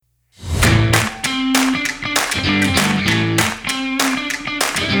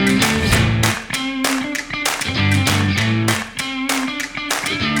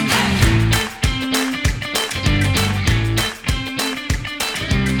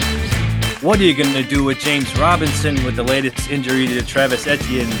What are you going to do with James Robinson with the latest injury to Travis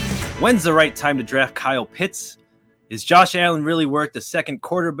Etienne? When's the right time to draft Kyle Pitts? Is Josh Allen really worth the second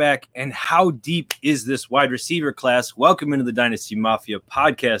quarterback? And how deep is this wide receiver class? Welcome into the Dynasty Mafia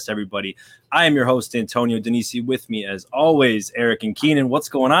podcast, everybody. I am your host, Antonio Denisi. With me, as always, Eric and Keenan. What's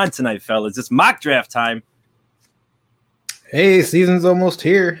going on tonight, fellas? It's mock draft time. Hey, season's almost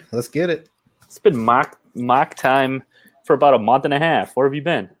here. Let's get it. It's been mock time for about a month and a half. Where have you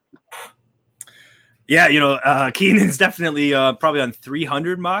been? Yeah, Keenan's definitely probably on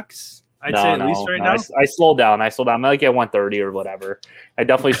 300 mocks, I'd say at least right now. I slowed down. I'm like at 130 or whatever. I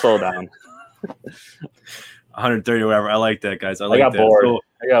definitely slowed down. 130 or whatever. I like that, guys. I got bored.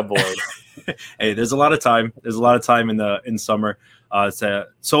 Hey, there's a lot of time. There's a lot of time in summer.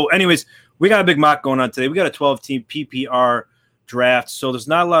 So anyways, we got a big mock going on today. We got a 12-team PPR draft. So there's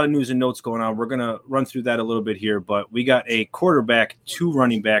not a lot of news and notes going on. We're going to run through that a little bit here, but we got a quarterback, 2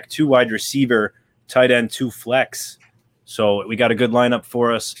 running back, 2 wide receiver, tight end, 2 flex. So we got a good lineup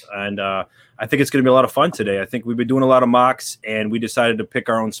for us, and I think it's going to be a lot of fun today. I think we've been doing a lot of mocks, and we decided to pick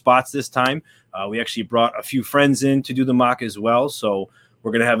our own spots this time. We actually brought a few friends in to do the mock as well, so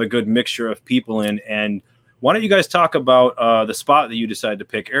we're going to have a good mixture of people in. And why don't you guys talk about the spot that you decided to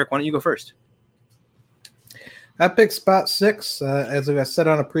pick? Eric, why don't you go first? I picked spot 6. As I said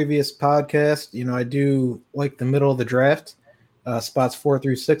on a previous podcast, I do like the middle of the draft, spots 4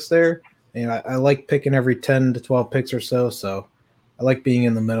 through 6 there. I like picking every 10 to 12 picks or so I like being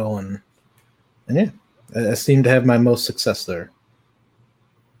in the middle, and yeah, I seem to have my most success there.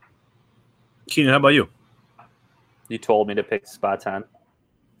 Keenan, how about you? You told me to pick spot 10.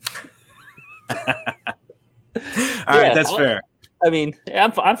 All right, that's fair. I mean,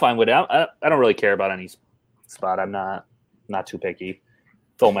 I'm fine with it. I don't really care about any spot. I'm not too picky.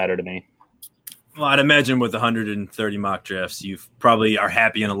 Don't matter to me. Well, I'd imagine with 130 mock drafts, you probably are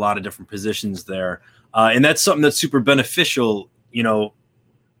happy in a lot of different positions there. And that's something that's super beneficial,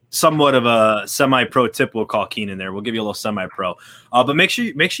 somewhat of a semi-pro tip we'll call Keenan there. We'll give you a little semi-pro. But make sure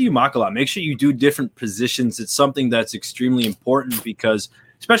you mock a lot. Make sure you do different positions. It's something that's extremely important because,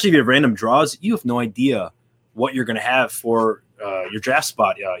 especially if you have random draws, you have no idea what you're going to have for your draft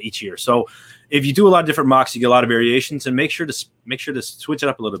spot each year. So if you do a lot of different mocks, you get a lot of variations, and make sure to switch it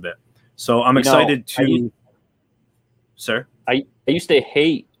up a little bit. So I'm excited to – Sir? I used to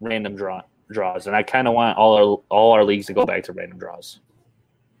hate random draws, and I kind of want all our leagues to go back to random draws.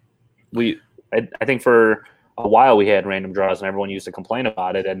 I think for a while we had random draws, and everyone used to complain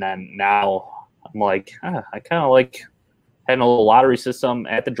about it, and then now I'm like, I kind of like having a little lottery system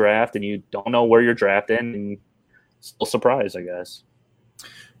at the draft, and you don't know where you're drafting, and still surprised, I guess.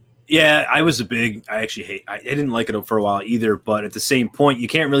 Yeah, I didn't like it for a while either, but at the same point, you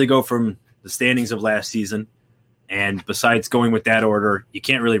can't really go from the standings of last season. And besides going with that order, you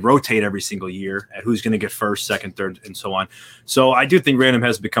can't really rotate every single year at who's going to get first, second, third, and so on. So I do think random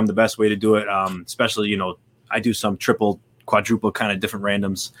has become the best way to do it, especially, I do some triple, quadruple kind of different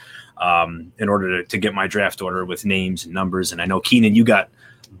randoms in order to get my draft order with names and numbers. And I know, Keenan, you got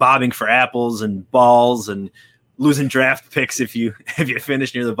bobbing for apples and balls and losing draft picks if you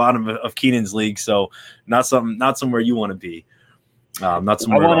finish near the bottom of Keenan's league, so not somewhere you want to be. Not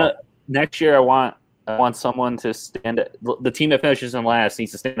somewhere. Next year. I want someone to stand at the team that finishes in last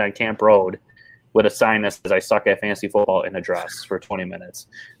needs to stand on Camp Road with a sign that says "I suck at fantasy football" in a dress for 20 minutes.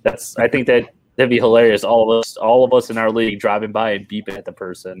 I think that'd be hilarious. All of us in our league driving by and beeping at the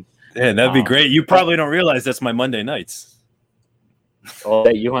person. Yeah, that'd be great. You probably don't realize that's my Monday nights. Oh,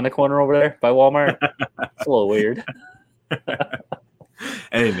 that you on the corner over there by Walmart? It's a little weird.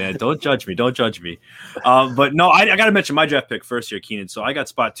 Hey, man, don't judge me. But no, I got to mention my draft pick first here, Keenan. So I got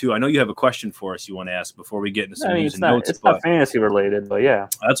spot 2. I know you have a question for us you want to ask before we get into some news and notes. It's not fantasy related, but yeah.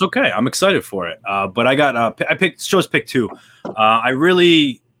 That's okay. I'm excited for it. But I chose pick 2. I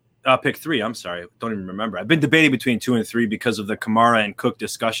really pick 3. I'm sorry. Don't even remember. I've been debating between 2 and 3 because of the Kamara and Cook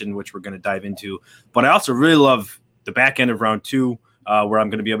discussion, which we're going to dive into. But I also really love the back end of round 2. Where I'm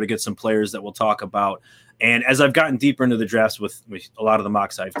going to be able to get some players that we'll talk about. And as I've gotten deeper into the drafts with a lot of the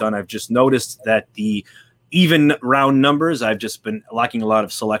mocks I've done, I've just noticed that the even round numbers, I've just been lacking a lot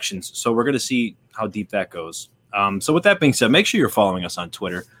of selections. So we're going to see how deep that goes. So with that being said, make sure you're following us on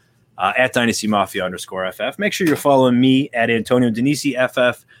Twitter at DynastyMafia_FF. Make sure you're following me at Antonio Denisi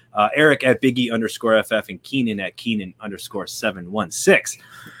FF, Eric at Biggie_FF, and Keenan at Keenan_716.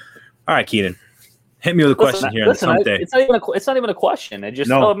 All right, Keenan. Hit me with a question here on this hump day. It's not even a question. It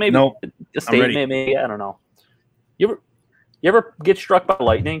just maybe a statement. Maybe I don't know. You ever get struck by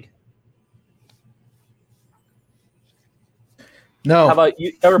lightning? No. How about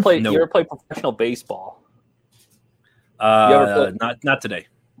you? Ever play professional baseball? Not today.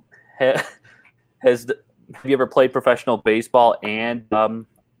 have you ever played professional baseball and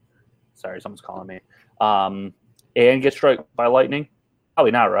sorry, someone's calling me. And get struck by lightning?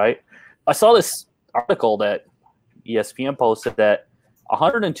 Probably not, right? I saw this article that ESPN posted that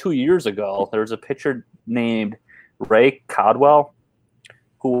 102 years ago, there was a pitcher named Ray Caldwell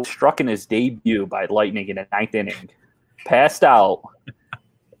who was struck in his debut by lightning in the 9th inning, passed out,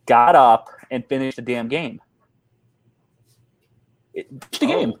 got up, and finished the damn game.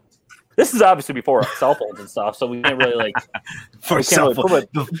 Game. This is obviously before cell phones and stuff, so we can't really for cell phone.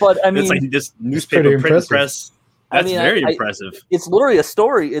 But I mean, it's like this newspaper print press. That's very impressive. It's literally a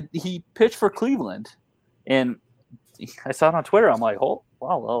story. He pitched for Cleveland, and I saw it on Twitter. I'm like, oh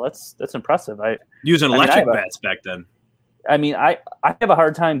wow, well that's impressive. Using electric bats back then. I mean, I have a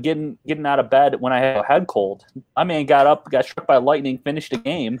hard time getting out of bed when I have a head cold. My man got up, got struck by lightning, finished the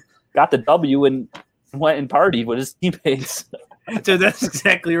game, got the W, and went and partied with his teammates. Dude, that's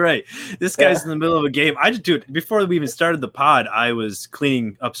exactly right. This guy's in the middle of a game. Before we even started the pod, I was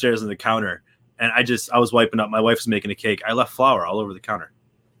cleaning upstairs on the counter, and I was wiping up. My wife was making a cake. I left flour all over the counter.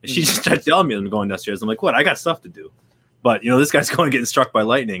 And she just started telling me I'm going downstairs. I'm like, what? I got stuff to do. But, this guy's going and getting struck by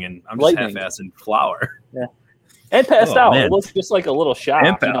lightning, and I'm just half-assing flour. Yeah. And passed out. Man. It looks just like a little shock.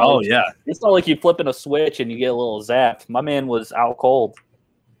 Yeah. It's not like you flipping a switch and you get a little zapped. My man was out cold.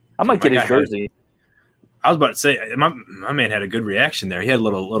 I might get his jersey. I was about to say, my man had a good reaction there. He had a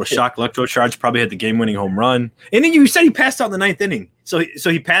little shock electrocharge, probably had the game-winning home run. And then you said he passed out in the 9th inning. So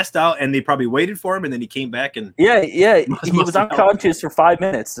he passed out, and they probably waited for him, and then he came back. And Yeah. He was unconscious for 5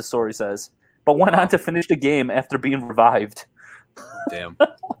 minutes, the story says, but went on to finish the game after being revived. Damn.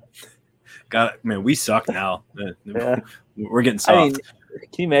 God, man, we suck now. Yeah. We're getting soft. I mean, can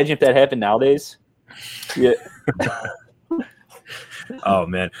you imagine if that happened nowadays? Yeah. Oh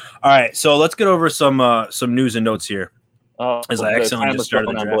man! All right, so let's get over some news and notes here. As I accidentally just started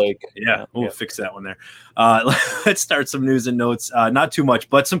the draft. Blake. Yeah, we'll fix that one there. Let's start some news and notes. Not too much,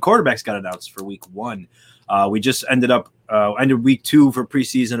 but some quarterbacks got announced for week 1. We just ended week 2 for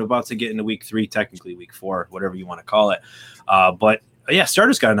preseason, about to get into week 3, technically week 4, whatever you want to call it. But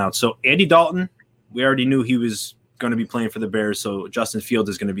starters got announced. So Andy Dalton, we already knew he was going to be playing for the Bears, so Justin Fields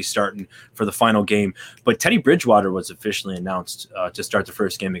is going to be starting for the final game. But Teddy Bridgewater was officially announced to start the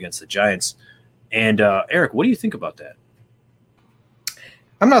first game against the Giants. And Eric, what do you think about that?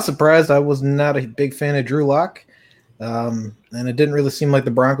 I'm not surprised. I was not a big fan of Drew Lock, and it didn't really seem like the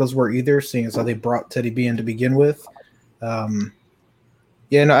Broncos were either, seeing as how they brought Teddy B in to begin with. I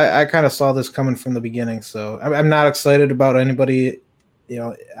kind of saw this coming from the beginning, so I'm not excited about anybody,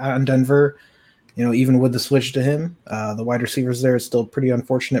 on Denver. Even with the switch to him, the wide receivers there is still pretty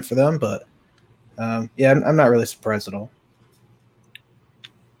unfortunate for them. But I'm not really surprised at all.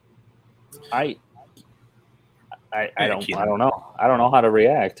 I don't know. I don't know how to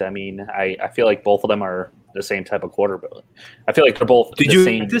react. I mean, I feel like both of them are the same type of quarterback. I feel like they're both the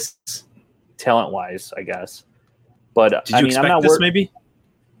same talent-wise, I guess. But did you expect I'm not this maybe?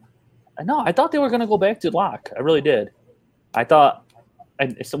 No, I thought they were going to go back to Locke. I really did. I thought.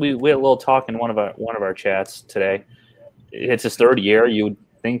 So we had a little talk in one of our chats today. It's his 3rd year. You would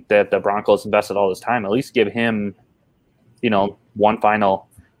think that the Broncos invested all this time. At least give him, one final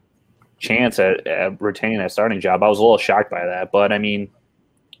chance at retaining that starting job. I was a little shocked by that, but I mean,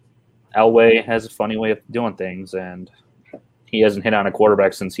 Elway has a funny way of doing things, and he hasn't hit on a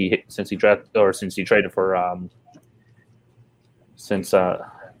quarterback since he traded for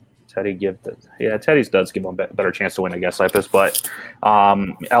Teddy Teddy does give him a better chance to win, I guess, like this. But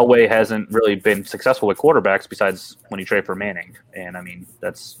Elway hasn't really been successful with quarterbacks besides when he traded for Manning. And I mean,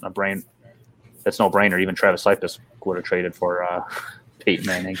 that's no brainer. Even Travis Cypus would have traded for Peyton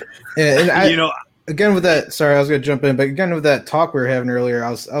Manning. Yeah, and again with that. Sorry, I was going to jump in, but again with that talk we were having earlier, I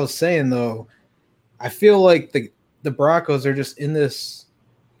was saying though, I feel like the Broncos are just in this.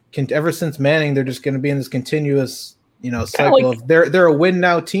 Ever since Manning, they're just going to be in this continuous. Cycle of they're a win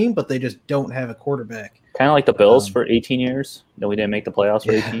now team, but they just don't have a quarterback. Kind of like the Bills for 18 years. No, we didn't make the playoffs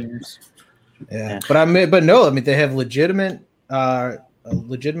for 18 years. Yeah, but they have legitimate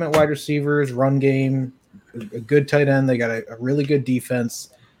wide receivers, run game, a good tight end. They got a really good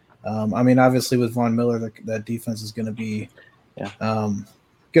defense. Obviously with Von Miller, that defense is going to be going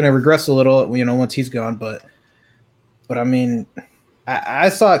to regress a little, once he's gone. But I mean. I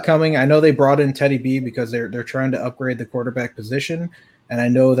saw it coming. I know they brought in Teddy B because they're trying to upgrade the quarterback position, and I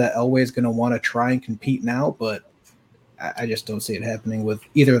know that Elway is going to want to try and compete now, but I just don't see it happening with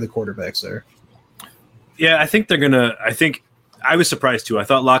either of the quarterbacks there. Yeah, I think they're gonna. I think I was surprised too. I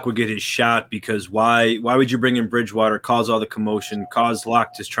thought Locke would get his shot because why would you bring in Bridgewater, cause all the commotion, cause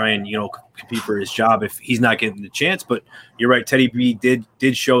Locke to try and compete for his job if he's not getting the chance? But you're right, Teddy B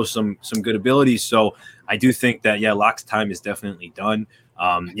did show some good abilities. So I do think that Locke's time is definitely done.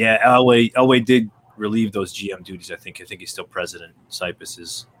 Elway did relieve those GM duties. I think he's still president. Cyprus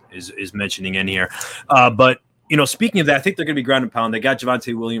is mentioning in here, but. Speaking of that, I think they're going to be ground and pound. They got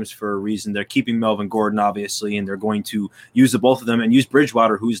Javonte Williams for a reason. They're keeping Melvin Gordon, obviously, and they're going to use the both of them and use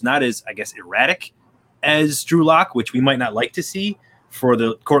Bridgewater, who's not as, I guess, erratic as Drew Lock, which we might not like to see for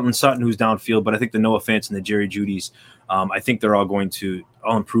the Cortland Sutton, who's downfield. But I think the Noah Fants and the Jerry Judys, I think they're all going to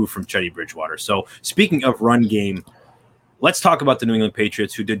improve from Teddy Bridgewater. So speaking of run game, let's talk about the New England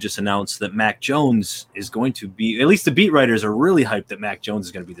Patriots, who did just announce that Mac Jones is going to be, at least the beat writers are really hyped that Mac Jones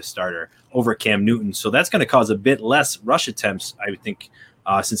is going to be the starter over Cam Newton. So that's going to cause a bit less rush attempts, I would think,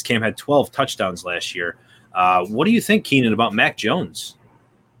 since Cam had 12 touchdowns last year. What do you think, Keenan, about Mac Jones?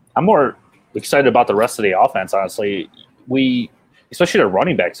 I'm more excited about the rest of the offense, honestly. Especially the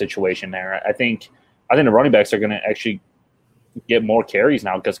running back situation there. I think the running backs are going to actually get more carries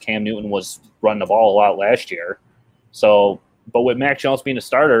now because Cam Newton was running the ball a lot last year. So, but with Mac Jones being a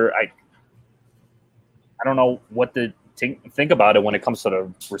starter, I don't know what to think about it when it comes to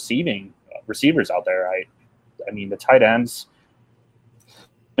the receivers out there. I mean, the tight ends,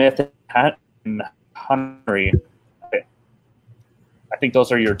 Smith and Henry, I think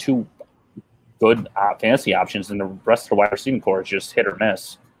those are your two good fantasy options, and the rest of the wide receiving core is just hit or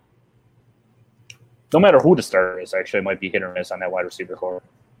miss. No matter who the starter is, actually, it might be hit or miss on that wide receiver core.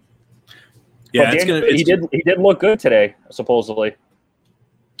 Yeah, he did look good today, supposedly.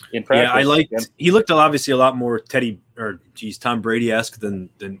 In practice. Yeah, he looked obviously a lot more Tom Brady-esque than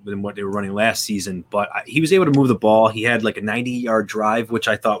what they were running last season. But he was able to move the ball. He had like a 90-yard drive, which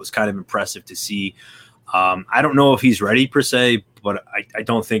I thought was kind of impressive to see. I don't know if he's ready per se, but I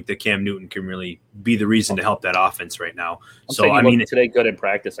don't think that Cam Newton can really be the reason to help that offense right now. Today good in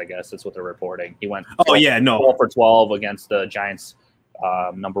practice, I guess that's what they're reporting. He went 12 for 12 against the Giants.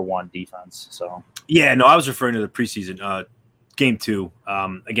 Number one defense. So I was referring to the preseason game 2.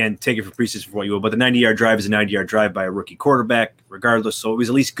 Again, take it for preseason for what you will, but the 90-yard drive is a 90-yard drive by a rookie quarterback, regardless. So it was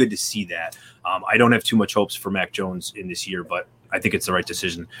at least good to see that. I don't have too much hopes for Mac Jones in this year, but I think it's the right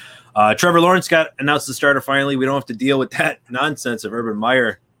decision. Trevor Lawrence got announced the starter finally. We don't have to deal with that nonsense of Urban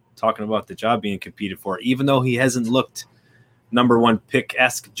Meyer talking about the job being competed for, even though he hasn't looked number one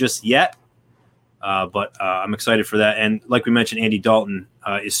pick-esque just yet. But I'm excited for that. And like we mentioned, Andy Dalton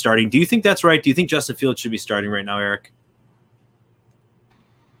is starting. Do you think that's right? Do you think Justin Fields should be starting right now, Eric?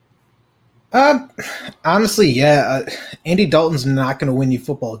 Honestly, yeah. Andy Dalton's not going to win you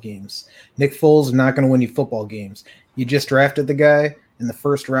football games. Nick Foles is not going to win you football games. You just drafted the guy in the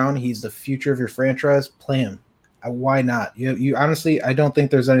first round. He's the future of your franchise. Play him. Why not? You honestly, I don't think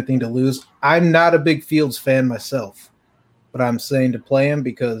there's anything to lose. I'm not a big Fields fan myself, but I'm saying to play him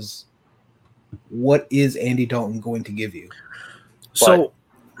because what is Andy Dalton going to give you? So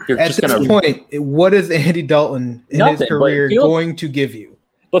at this point, what is Andy Dalton in his career going to give you?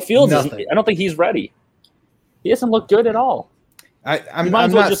 But Fields, I don't think he's ready. He doesn't look good at all. I'm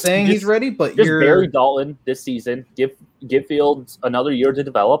not saying he's ready, but just bury Dalton this season. Give Fields another year to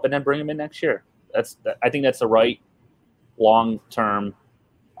develop, and then bring him in next year. I think that's the right long-term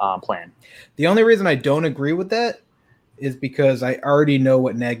plan. The only reason I don't agree with that is because I already know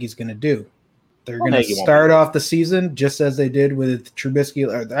what Nagy's going to do. They're going to start off the season just as they did with Trubisky.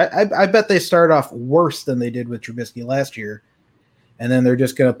 I bet they start off worse than they did with Trubisky last year. And then they're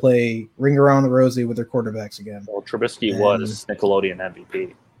just going to play ring around the rosy with their quarterbacks again. Well, Trubisky was Nickelodeon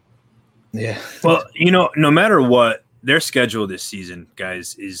MVP. Yeah. Well, no matter what, their schedule this season,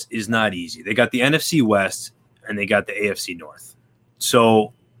 guys, is not easy. They got the NFC West and they got the AFC North.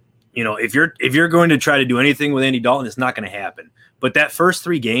 So, if you're going to try to do anything with Andy Dalton, it's not going to happen. But that first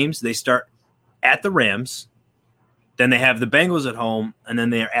 3 games, they start at the Rams, then they have the Bengals at home, and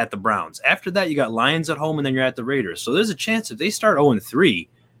then they're at the Browns. After that, you got Lions at home, and then you're at the Raiders. So there's a chance if they start 0-3,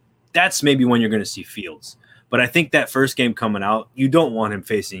 that's maybe when you're going to see Fields. But I think that first game coming out, you don't want him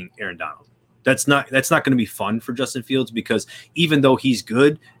facing Aaron Donald. That's not going to be fun for Justin Fields because even though he's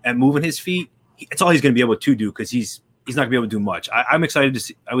good at moving his feet, it's all he's going to be able to do because he's not going to be able to do much. I'm excited to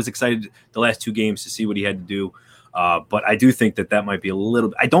see. I was excited the last 2 games to see what he had to do. But I do think that might be a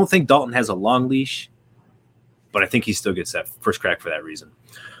little – I don't think Dalton has a long leash, but I think he still gets that first crack for that reason.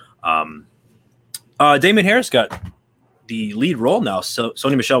 Damon Harris got the lead role now. So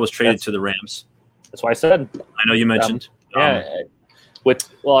Sony Michel was traded to the Rams. That's why I said. I know you mentioned. I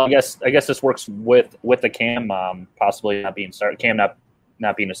guess this works with the Cam possibly not being started. Cam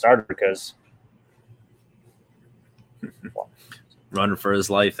not being a starter because running for his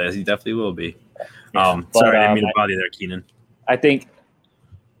life, as he definitely will be. Yeah, sorry, I didn't mean to bother you there, Keenan. I think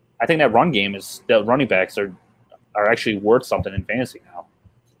that run game is the running backs are actually worth something in fantasy now,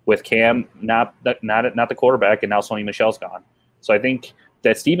 with Cam not the quarterback, and now Sony Michel's gone. So I think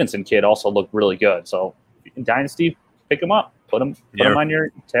that Stevenson kid also looked really good. So in Dynasty, pick him up, put him on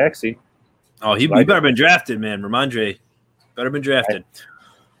your taxi. Oh, he better been drafted, man. Ramondre better been drafted.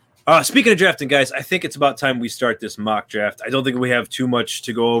 Speaking of drafting, guys, I think it's about time we start this mock draft. I don't think we have too much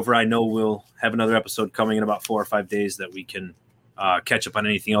to go over. I know we'll have another episode coming in about 4 or 5 days that we can catch up on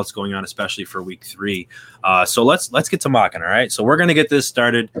anything else going on, especially for week 3. So let's get to mocking, all right? So we're going to get this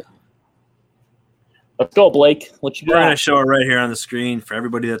started. Let's go, Blake. What you got? We're going to show it right here on the screen for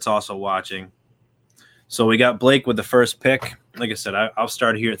everybody that's also watching. So we got Blake with the first pick. Like I said, I'll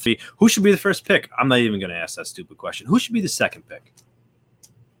start here at 3. Who should be the first pick? I'm not even going to ask that stupid question. Who should be the second pick?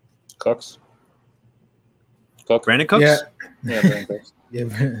 Cooks. Brandon Cooks? Yeah. Yeah, Brandon Cooks.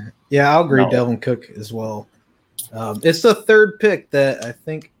 Yeah, I'll agree. No. Delvin Cook as well. It's the third pick that I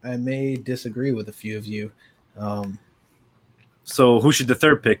think I may disagree with a few of you. So who should the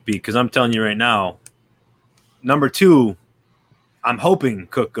third pick be? Because I'm telling you right now, number 2, I'm hoping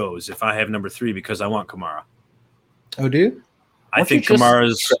Cook goes if I have number 3 because I want Kamara. Oh, do you? I think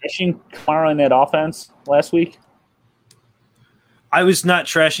Kamara's trashing Kamara in that offense last week. I was not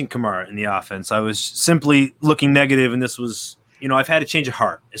trashing Kamara in the offense. I was simply looking negative, and this was, I've had a change of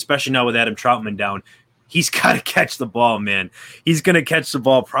heart, especially now with Adam Troutman down. He's got to catch the ball, man. He's going to catch the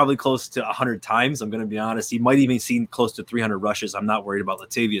ball probably close to 100 times. I'm going to be honest. He might even see close to 300 rushes. I'm not worried about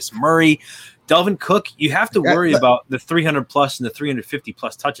Latavius Murray. Delvin Cook, you have to worry about the 300-plus and the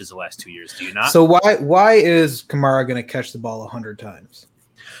 350-plus touches the last 2 years, do you not? So why is Kamara going to catch the ball 100 times?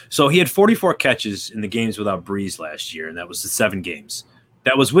 So he had 44 catches in the games without Breeze last year, and that was the 7 games.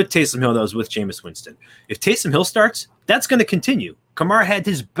 That was with Taysom Hill. That was with Jameis Winston. If Taysom Hill starts, that's going to continue. Kamara had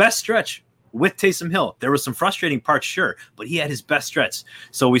his best stretch with Taysom Hill. There were some frustrating parts, sure, but he had his best stretch.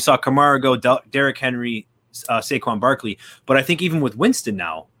 So we saw Kamara go, Derrick Henry, Saquon Barkley. But I think even with Winston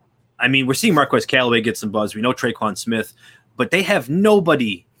now, I mean, we're seeing Marquez Callaway get some buzz. We know Traquan Smith, but they have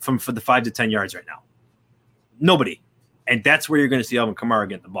nobody for the 5 to 10 yards right now. Nobody. And that's where you're going to see Alvin Kamara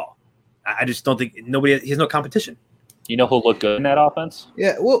get the ball. I just don't think he has no competition. You know who'll look good in that offense?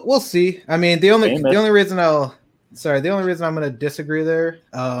 Yeah, we'll see. I mean, the only reason I'm going to disagree there,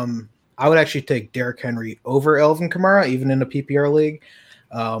 I would actually take Derrick Henry over Alvin Kamara, even in a PPR league.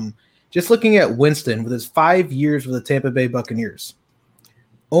 Just looking at Winston with his 5 years with the Tampa Bay Buccaneers,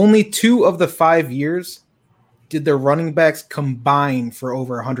 only 2 of the 5 years did their running backs combine for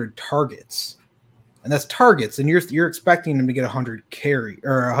over 100 targets. And that's targets, and you're expecting them to get 100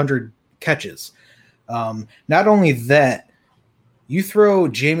 catches. Not only that, you throw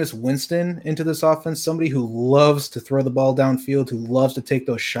Jameis Winston into this offense, somebody who loves to throw the ball downfield, who loves to take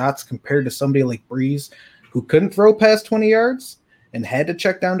those shots, compared to somebody like Breeze, who couldn't throw past 20 yards and had to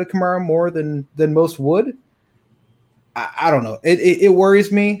check down to Kamara more than most would. I don't know. It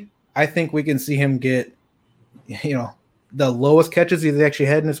worries me. I think we can see him get, the lowest catches he's actually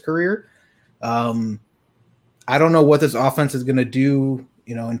had in his career. I don't know what this offense is going to do,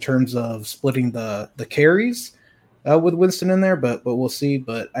 in terms of splitting the carries with Winston in there, but we'll see.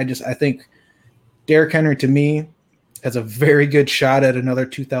 But I think Derrick Henry, to me, has a very good shot at another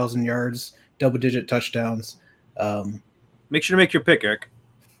 2,000 yards, double-digit touchdowns. Make sure to make your pick, Eric.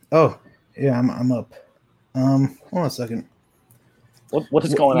 Oh, yeah, I'm up. Hold on a second. What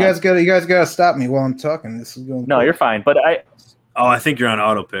is going on? You guys got to stop me while I'm talking. This is going. No, quick. You're fine. But I think you're on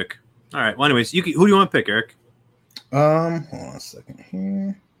auto pick. All right. Well, anyways, who do you want to pick, Eric? Hold on a second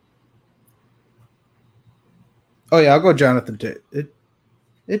here. Oh yeah, I'll go Jonathan.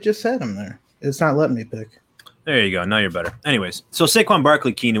 It just had him there. It's not letting me pick. There you go. Now you're better. Anyways, so Saquon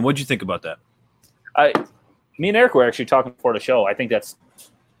Barkley, Keenan, what'd you think about that? Me and Eric were actually talking before the show. I think that's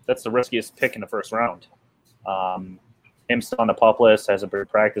the riskiest pick in the first round. Him still on the pup list, hasn't been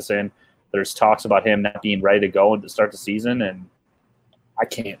practicing. There's talks about him not being ready to go to start the season, and I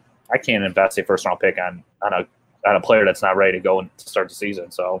can't invest a first round pick on a player that's not ready to go and start the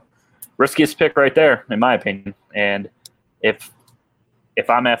season. So riskiest pick right there, in my opinion. And if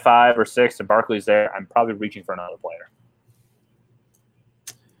I'm at 5 or 6 and Barkley's there, I'm probably reaching for another player.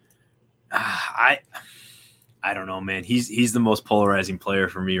 I don't know, man. He's the most polarizing player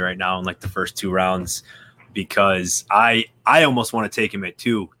for me right now in like the first 2 rounds, because I almost want to take him at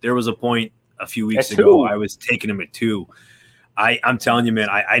 2. There was a point a few weeks ago I was taking him at 2. I'm telling you, man,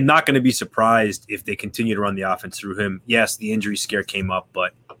 I'm not going to be surprised if they continue to run the offense through him. Yes, the injury scare came up,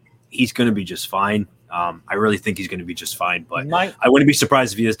 but he's going to be just fine. I really think he's going to be just fine, but I wouldn't be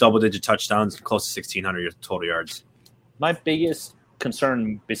surprised if he has double-digit touchdowns and close to 1,600 total yards. My biggest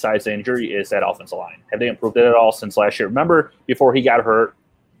concern besides the injury is that offensive line. Have they improved it at all since last year? Remember, before he got hurt,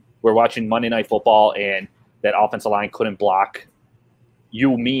 we're watching Monday Night Football, and that offensive line couldn't block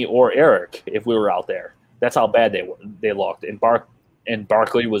you, me, or Eric if we were out there. That's how bad they looked. And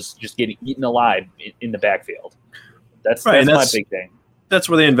Barkley was just getting eaten alive in the backfield. That's my big thing. That's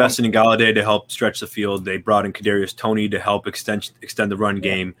where they invested in Galladay to help stretch the field. They brought in Kadarius Toney to help extend the run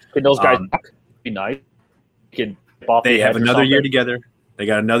game. Could those guys be nice? They have another year together. They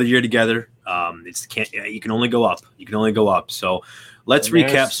got another year together. You can only go up. You can only go up. So let's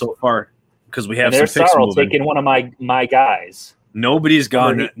recap so far because we have some picks moving. Taking one of my guys. Nobody has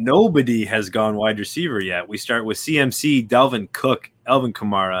gone wide receiver yet. We start with CMC, Dalvin Cook, Elvin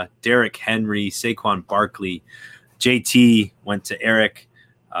Kamara, Derrick Henry, Saquon Barkley. JT went to Eric,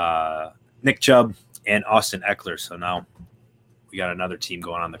 Nick Chubb, and Austin Eckler. So now we got another team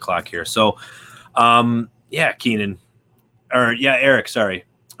going on the clock here. So, Eric, sorry.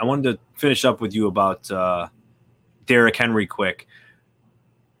 I wanted to finish up with you about Derrick Henry quick.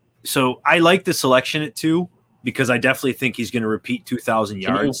 So I like the selection at 2 because I definitely think he's going to repeat 2,000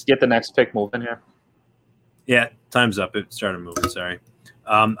 yards. Can you get the next pick moving here? Yeah, time's up. It started moving, sorry.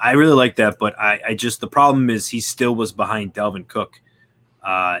 I really like that, but I just the problem is he still was behind Dalvin Cook,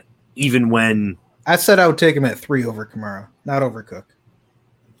 even when I said I would take him at 3 over Kamara, not over Cook.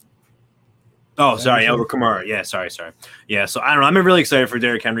 Oh, sorry, over Kamara. Yeah, sorry. Yeah, so I don't know. I'm really excited for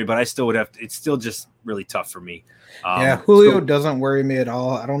Derrick Henry, but I still would have to, it's still just really tough for me. Julio doesn't worry me at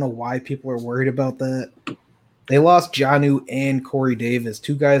all. I don't know why people are worried about that. They lost Jonnu and Corey Davis,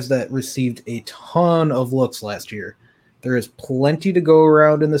 2 guys that received a ton of looks last year. There is plenty to go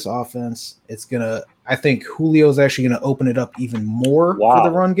around in this offense. I think Julio's actually going to open it up even more for the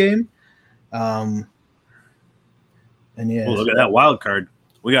run game. Look at that wild card.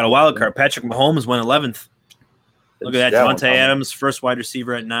 We got a wild card. Patrick Mahomes went 11th. Look at that. Devontae Adams, first wide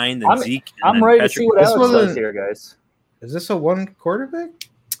receiver at 9. Then Zeke. I'm ready to see what Alex does here, guys. Is this a 1 quarterback?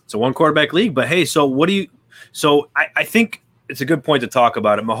 It's a 1 quarterback league. But hey, so what do you? So I think it's a good point to talk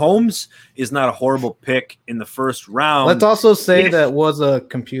about it. Mahomes is not a horrible pick in the first round. Let's also say that was a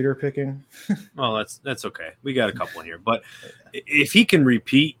computer picking. Well, that's okay. We got a couple in here. But if he can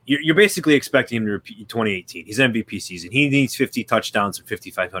repeat, you're basically expecting him to repeat 2018. He's MVP season. He needs 50 touchdowns and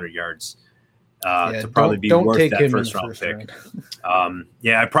 5,500 yards to probably be worth that first round pick.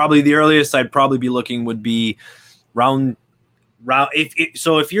 Probably the earliest I'd probably be looking would be round.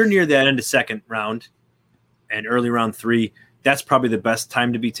 If you're near the end of second round and early round 3, that's probably the best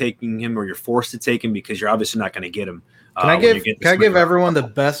time to be taking him, or you're forced to take him because you're obviously not going to get him. Can I give everyone the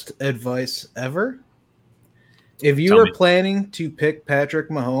best advice ever? If you are planning to pick Patrick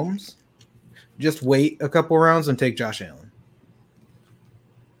Mahomes, just wait a couple rounds and take Josh Allen.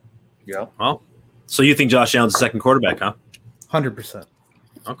 Yeah. Well, so you think Josh Allen's the second quarterback, huh? 100%.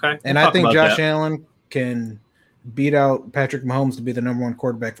 Okay. And I think Josh Allen can beat out Patrick Mahomes to be the number 1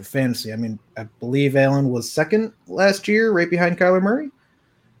 quarterback for fantasy. I mean, I believe Allen was second last year, right behind Kyler Murray.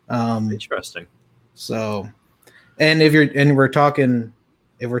 Interesting. So, and if we're talking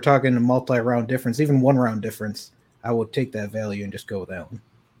a multi-round difference, even 1 round difference, I would take that value and just go with Allen.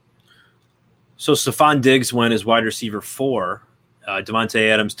 So Stephon Diggs went as wide receiver 4. Devontae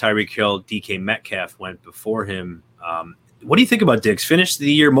Adams, Tyreek Hill, DK Metcalf went before him. What do you think about Diggs? Finished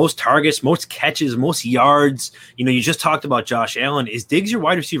the year most targets, most catches, most yards. You just talked about Josh Allen. Is Diggs your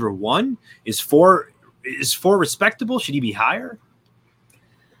wide receiver 1? Is 4 respectable? Should he be higher?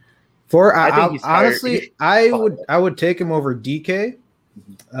 4, honestly, I would take him over DK.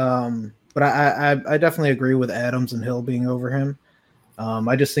 But I definitely agree with Adams and Hill being over him.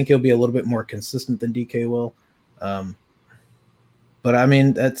 I just think he'll be a little bit more consistent than DK will. But I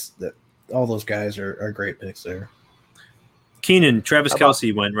mean, all those guys are great picks there. Keenan, Travis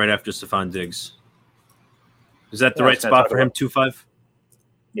Kelce went right after Stephon Diggs. Is that the right spot for him, 2-5?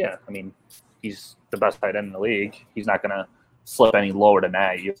 Yeah, I mean, he's the best tight end in the league. He's not going to slip any lower than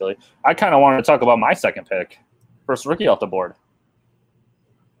that usually. I kind of wanted to talk about my second pick. First rookie off the board.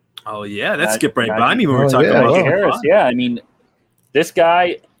 Oh, yeah, that skipped right by me when we were talking about Harris. Yeah, I mean, this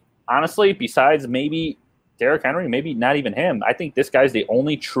guy, honestly, besides maybe Derrick Henry, maybe not even him, I think this guy's the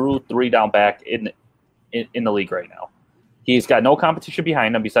only true 3-down back in the league right now. He's got no competition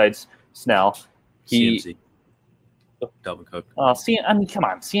behind him besides Snell. CMC. Dalvin Cook. I mean, come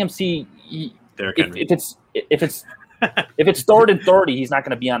on, CMC. Derrick Henry. If it's 3rd and 30, he's not going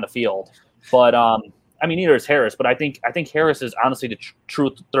to be on the field. But I mean, neither is Harris. But I think Harris is honestly the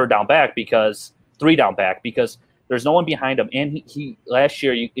true 3rd-down back because 3-down back because there's no one behind him. And he last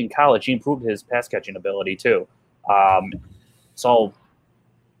year in college he improved his pass catching ability too. So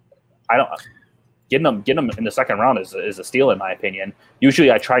I don't. getting them in the second round is a steal in my opinion.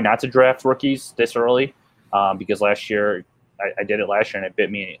 Usually, I try not to draft rookies this early because last year I did it last year and it bit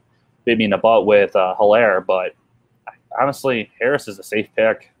me in the butt with Hilaire. But honestly, Harris is a safe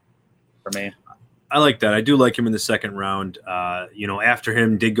pick for me. I like that. I do like him in the second round. After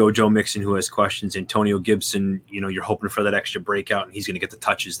him did go Joe Mixon, who has questions. Antonio Gibson, you're hoping for that extra breakout, and he's going to get the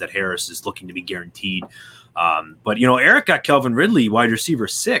touches that Harris is looking to be guaranteed. But Eric got Calvin Ridley, wide receiver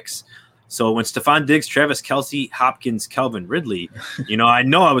 6. So when Stephon Diggs, Travis Kelce, Hopkins, Calvin Ridley, I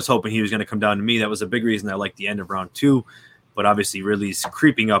know I was hoping he was going to come down to me. That was a big reason I liked the end of round 2. But obviously Ridley's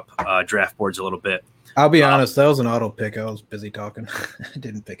creeping up draft boards a little bit. I'll be honest, that was an auto pick. I was busy talking. I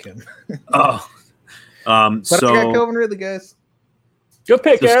didn't pick him. Oh. But I got Calvin Ridley, guys. Good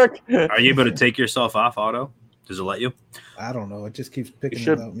pick, Eric. Are you able to take yourself off auto? Does it let you? I don't know. It just keeps picking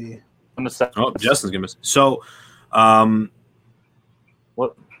without me. Justin's gonna miss. So,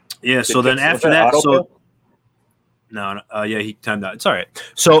 what? Yeah. So then after that, he timed out. It's all right.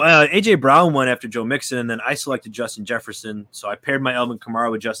 So AJ Brown went after Joe Mixon, and then I selected Justin Jefferson. So I paired my Alvin Kamara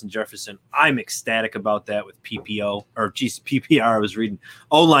with Justin Jefferson. I'm ecstatic about that with PPR. I was reading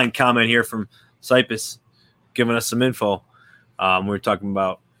O-line comment here from Cypus giving us some info. We were talking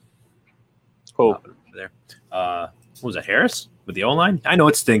about there. What was that, Harris with the O-line? I know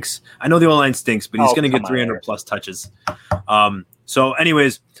it stinks. I know the O-line stinks, but he's going to get 300 plus touches. So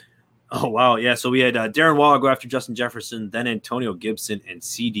anyways, oh wow, yeah. So we had Darren Waller go after Justin Jefferson, then Antonio Gibson and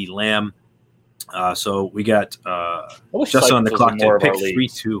CD Lamb. So we got Justin on the clock to pick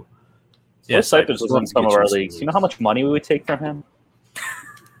 3-2. Yeah, Cypus was in some of our leagues. You know how much money we would take from him?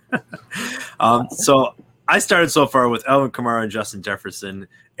 So I started so far with Alvin Kamara and Justin Jefferson.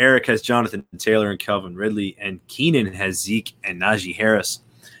 Eric has Jonathan Taylor and Calvin Ridley, and Keenan has Zeke and Najee Harris.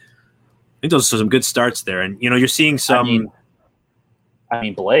 I think those are some good starts there. And, you're seeing some. I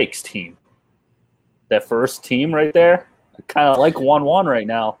mean, Blake's team. That first team right there, I kind of like 1-1 right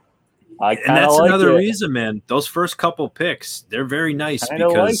now. And that's another reason, man. Those first couple picks, they're very nice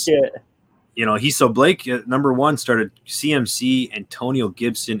because Blake number 1 started CMC, Antonio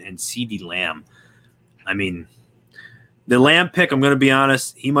Gibson, and CD Lamb. I mean, the Lamb pick, I'm going to be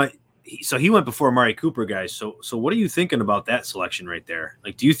honest, he went before Amari Cooper, guys. So what are you thinking about that selection right there?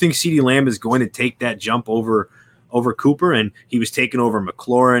 Like, do you think CD Lamb is going to take that jump over Cooper? And he was taking over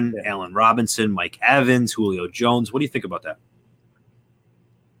McLaurin, Allen Robinson, Mike Evans, Julio Jones. What do you think about that?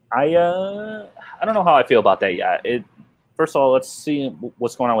 I don't know how I feel about that yet. First of all, let's see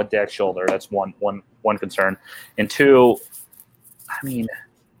what's going on with Dak's shoulder. That's one concern. And 2, I mean,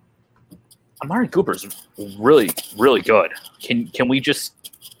 Amari Cooper's really, really good. Can we just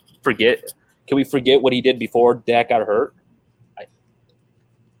forget? Can we forget what he did before Dak got hurt?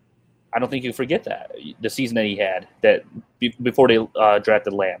 I don't think you forget that the season that he had before they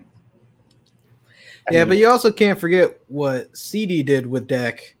drafted Lamb. But you also can't forget what CD did with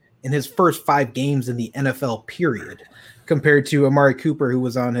Dak in his first 5 games in the NFL period, compared to Amari Cooper, who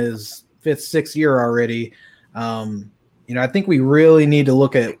was on his 5th, 6th year already. I think we really need to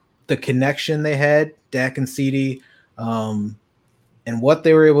look at the connection they had, Dak and CD, and what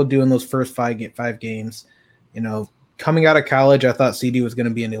they were able to do in those first 5 games. Coming out of college, I thought CD was going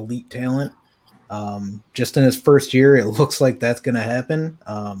to be an elite talent. Just in his first year, it looks like that's going to happen.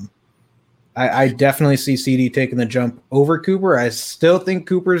 I definitely see CD taking the jump over Cooper. I still think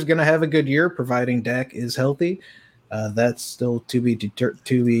Cooper is going to have a good year, providing Dak is healthy. That's still to be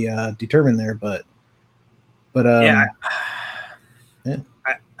determined there, but I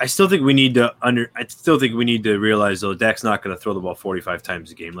still think we need to realize though Dak's not going to throw the ball 45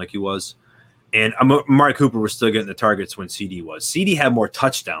 times a game like he was, and Amari Cooper was still getting the targets when CD was. CD had more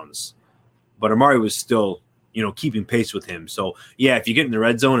touchdowns, but Amari was still keeping pace with him. So yeah, if you get in the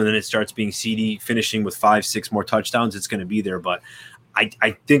red zone and then it starts being CD finishing with 5-6 more touchdowns, it's going to be there. But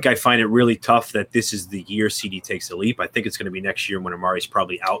I think I find it really tough that this is the year CD takes a leap. I think it's going to be next year when Amari's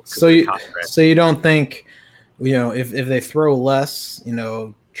probably out. So you don't think, if they throw less,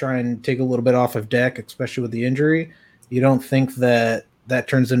 try and take a little bit off of Dak, especially with the injury, you don't think that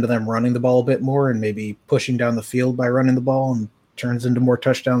turns into them running the ball a bit more and maybe pushing down the field by running the ball and turns into more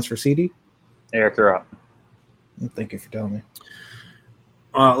touchdowns for CD? Eric, you're up. Thank you for telling me.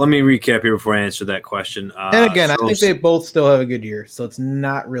 Let me recap here before I answer that question. And again, I think they both still have a good year, so it's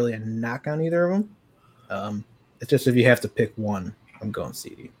not really a knock on either of them. It's just if you have to pick one, I'm going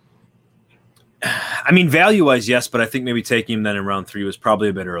CD. I mean, value-wise, yes, but I think maybe taking him then in round 3 was probably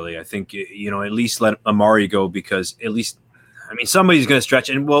a bit early. I think, at least let Amari go because at least, somebody's going to stretch.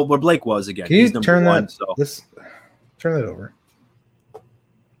 And, where Blake was, again, Can you he's number turn 1. That, so. Turn that over.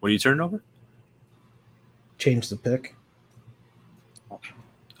 What are you turning over? Change the pick.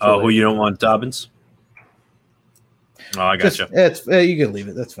 Oh, who you don't want, Dobbins? Oh, I gotcha. It's you can leave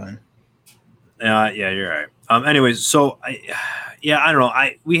it. That's fine. Yeah, you're right. Anyways, so I don't know.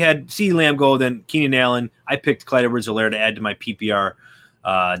 We had CeeDee Lamb go, then Keenan Allen. I picked Clyde Edwards-Helaire to add to my PPR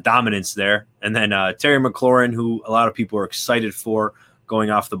dominance there, and then Terry McLaurin, who a lot of people are excited for, going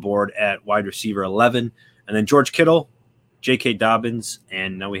off the board at wide receiver 11, and then George Kittle, J.K. Dobbins,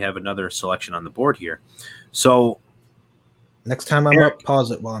 and now we have another selection on the board here. So next time I'm up,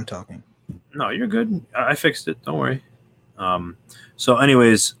 pause it while I'm talking. No, you're good. I fixed it. Don't worry. So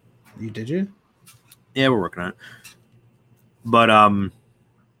anyways. Did you? Yeah, we're working on it. But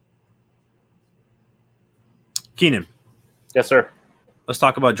Keenan. Yes, sir. Let's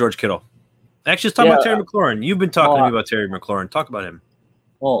talk about George Kittle. Actually, let's talk about Terry McLaurin. You've been talking to me about Terry McLaurin. Talk about him.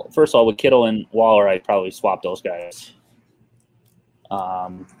 Well, first of all, with Kittle and Waller, I'd probably swap those guys.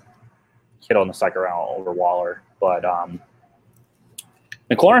 Kittle in the second round over Waller. But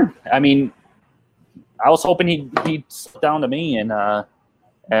McLaurin, I mean, I was hoping he'd slip down to me and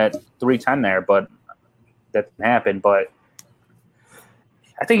at 310 there, but that didn't happen. But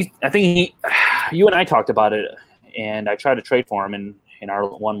I think you and I talked about it, and I tried to trade for him in our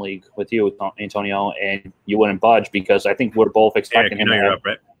one league with you, Antonio, and you wouldn't budge because I think we're both expecting him. You're up,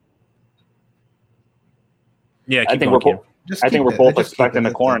 right? Yeah, I think we're both expecting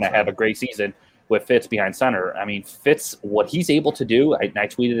McLaurin to have a great season with Fitz behind center. I mean, Fitz, what he's able to do, I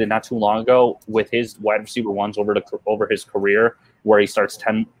tweeted it not too long ago, with his wide receiver ones over his career, where he starts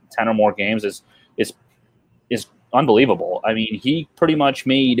 10 or more games, is unbelievable. I mean, he pretty much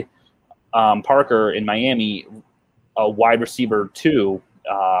made Parker in Miami a wide receiver 2,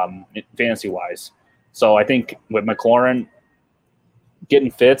 fantasy-wise. So I think with McLaurin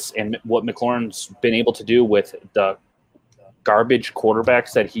getting Fitz and what McLaurin's been able to do with the garbage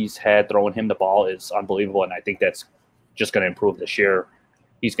quarterbacks that he's had throwing him the ball is unbelievable, and I think that's just going to improve this year.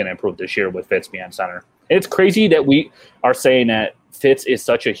 He's going to improve this year with Fitz behind center. And it's crazy that we are saying that Fitz is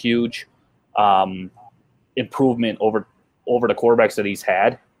such a huge improvement over the quarterbacks that he's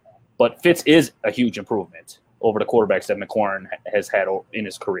had, but Fitz is a huge improvement over the quarterbacks that McLaurin has had in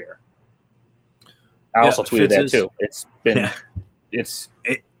his career. I also tweeted that too. It's been it's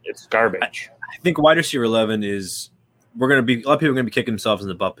garbage. I think wide receiver 11 is a lot of people are going to be kicking themselves in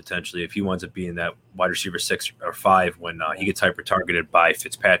the butt potentially if he winds up being that wide receiver 6 or 5 when he gets hyper targeted by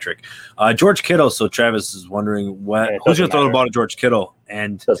Fitzpatrick. George Kittle. So Travis is wondering who's going to throw the ball to George Kittle,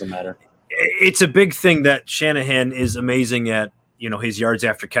 and doesn't matter. It's a big thing that Shanahan is amazing at. His yards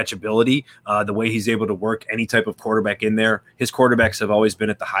after catch ability, the way he's able to work any type of quarterback in there. His quarterbacks have always been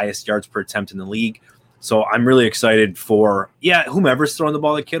at the highest yards per attempt in the league. So I'm really excited for, whomever's throwing the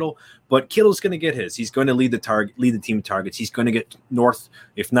ball at Kittle, but Kittle's going to get his. He's going to lead the team in targets. He's going to get north,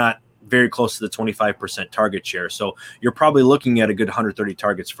 if not very close to the 25% target share. So you're probably looking at a good 130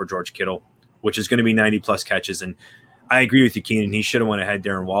 targets for George Kittle, which is going to be 90-plus catches. And I agree with you, Keenan. He should have went ahead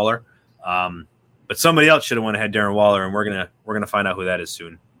Darren Waller. But somebody else should have went ahead Darren Waller, and we're gonna find out who that is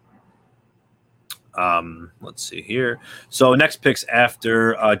soon. Let's see here. So next picks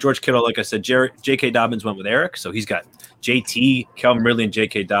after George Kittle, like I said, J.K. Dobbins went with Eric, so he's got JT, Calvin Ridley, and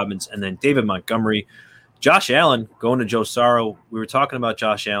J.K. Dobbins, and then David Montgomery, Josh Allen going to Joe Sorrow. We were talking about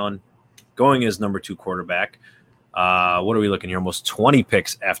Josh Allen going as number 2 quarterback. What are we looking here? Almost 20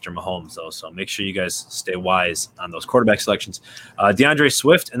 picks after Mahomes, though. So make sure you guys stay wise on those quarterback selections. DeAndre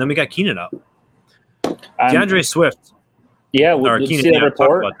Swift, and then we got Keenan up. DeAndre Swift. Yeah, you see that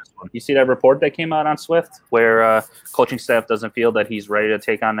report? You see that report that came out on Swift, where coaching staff doesn't feel that he's ready to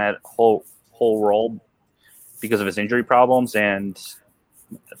take on that whole role because of his injury problems, and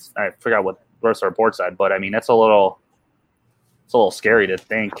I forgot what the rest of the report said, but I mean it's a little scary to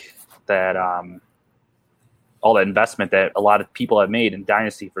think that all that investment that a lot of people have made in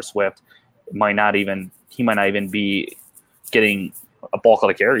Dynasty for Swift he might not even be getting a bulk of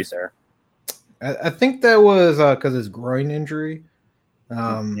the carries there. I think that was because his groin injury.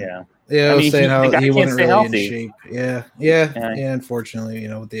 I was saying how he wasn't really healthy. In shape. Yeah. Unfortunately,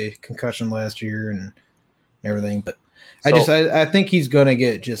 with the concussion last year and everything. But I think he's gonna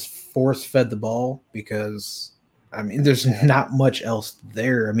get just force fed the ball because there's not much else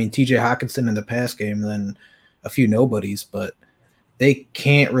there. T.J. Hawkinson in the pass game, then a few nobodies, but they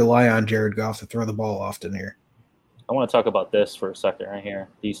can't rely on Jared Goff to throw the ball often here. I want to talk about this for a second right here.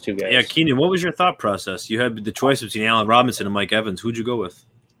 These two guys. Yeah, Keenan, what was your thought process? You had the choice between Allen Robinson and Mike Evans. Who'd you go with?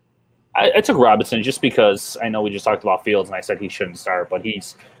 I took Robinson just because I know we just talked about Fields and I said he shouldn't start, but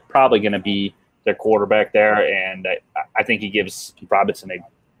he's probably going to be their quarterback there, and I think he gives Robinson a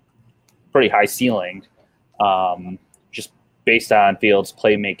pretty high ceiling just based on Fields'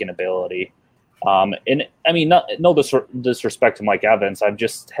 playmaking ability. No disrespect to Mike Evans. I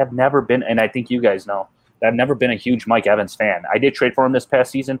just have never been, and I think you guys know, I've never been a huge Mike Evans fan. I did trade for him this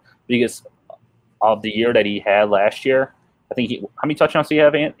past season because of the year that he had last year. I think how many touchdowns did he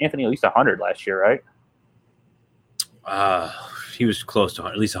have, Anthony? At least 100 last year, right? He was close to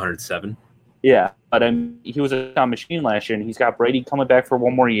at least 107. Yeah, but he was a touchdown machine last year, and he's got Brady coming back for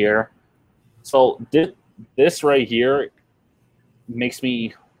one more year. So this right here makes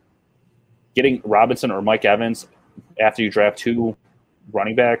me getting Robinson or Mike Evans after you draft 2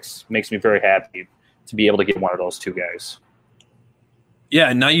 running backs makes me very happy to be able to get one of those 2 guys. Yeah,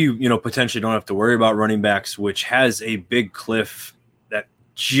 and now you potentially don't have to worry about running backs, which has a big cliff that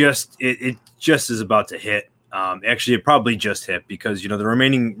it just is about to hit. Actually, it probably just hit because the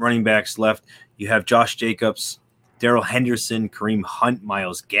remaining running backs left. You have Josh Jacobs, Darrell Henderson, Kareem Hunt,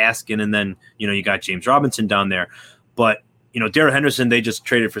 Myles Gaskin, and then you got James Robinson down there. But Darrell Henderson, they just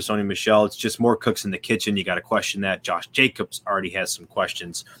traded for Sony Michel. It's just more cooks in the kitchen. You got to question that. Josh Jacobs already has some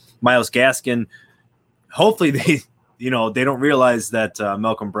questions. Myles Gaskin, hopefully they don't realize that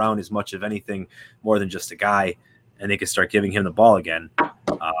Malcolm Brown is much of anything more than just a guy, and they can start giving him the ball again.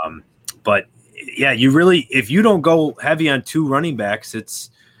 But yeah, if you don't go heavy on 2 running backs,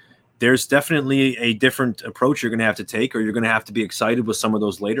 there's definitely a different approach you're going to have to take, or you're going to have to be excited with some of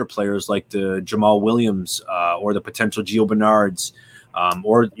those later players like the Jamal Williams or the potential Gio Bernards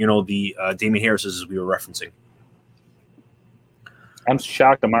or the Damian Harris as we were referencing. I'm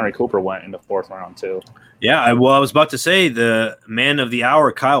shocked Amari Cooper went in the 4th round too. Yeah, I was about to say the man of the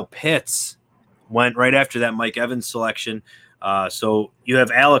hour, Kyle Pitts, went right after that Mike Evans selection. So you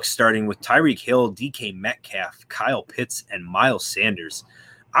have Alex starting with Tyreek Hill, DK Metcalf, Kyle Pitts, and Miles Sanders.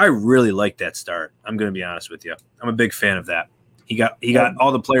 I really like that start. I'm going to be honest with you. I'm a big fan of that. He got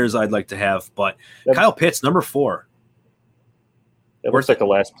all the players I'd like to have, but Kyle Pitts, number 4. It looks like a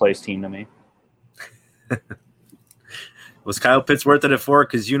last place team to me. Was Kyle Pitts worth it at 4?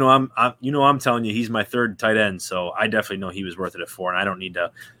 Because I'm telling you, he's my 3rd tight end, so I definitely know he was worth it at 4, and I don't need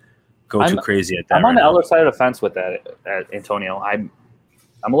to go too crazy at that. I'm on the other side of the fence with that, Antonio. I'm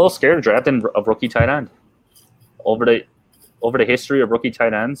a little scared of drafting a rookie tight end over the history of rookie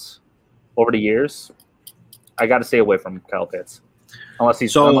tight ends over the years. I got to stay away from Kyle Pitts unless he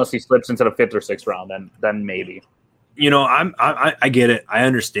slips into the 5th or 6th round. Then maybe. I get it. I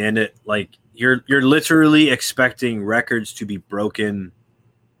understand it. Like you're literally expecting records to be broken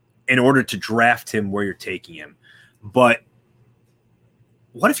in order to draft him where you're taking him, but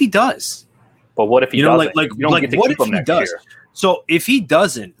what if he does? But what if he doesn't? What if he does? Year. So if he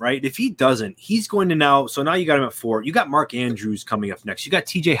doesn't, right? If he doesn't, he's going to now. So now you got him at 4. You got Mark Andrews coming up next. You got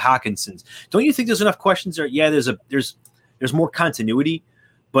T.J. Hawkinson's. Don't you think there's enough questions there? Yeah, there's more continuity,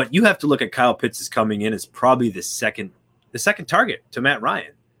 but you have to look at Kyle Pitts is coming in as probably the second target to Matt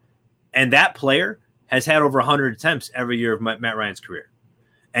Ryan, and that player has had over 100 attempts every year of Matt Ryan's career.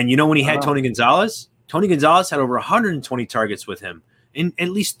 And when he had Tony Gonzalez had over 120 targets with him in at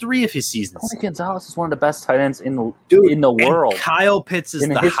least 3 of his seasons. Tony Gonzalez is one of the best tight ends in the world. Kyle Pitts is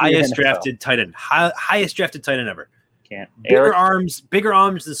the highest drafted tight end, highest drafted tight end ever. Bigger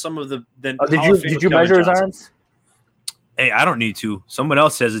arms than some of the. Did you measure his arms? Hey, I don't need to. Someone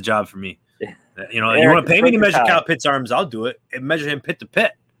else has a job for me. You want to pay me to measure Kyle Pitts' arms? I'll do it and measure him pit to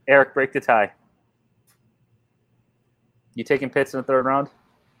pit. Eric, break the tie. You taking Pitts in the 3rd round?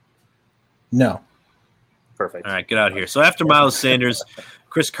 No. Perfect. All right, get out of here. So after Miles Sanders,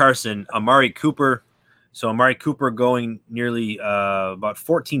 Chris Carson, Amari Cooper. So Amari Cooper going nearly about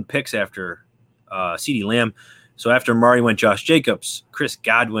 14 picks after CeeDee Lamb. So after Amari went Josh Jacobs, Chris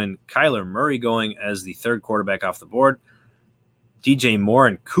Godwin, Kyler Murray going as the 3rd quarterback off the board. DJ Moore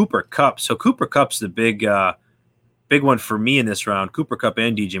and Cooper Kupp. So Cooper Kupp's the big one for me in this round. Cooper Kupp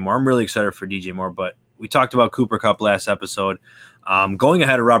and DJ Moore. I'm really excited for DJ Moore, but we talked about Cooper Kupp last episode. Going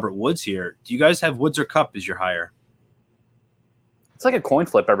ahead of Robert Woods here. Do you guys have Woods or Kupp as your higher? It's like a coin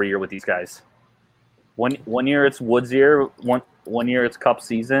flip every year with these guys. One year it's Woods' year. One year it's Kupp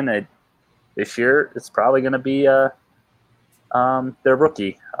season. This year it's probably going to be their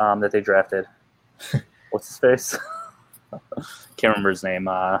rookie that they drafted. What's his face? Can't remember his name.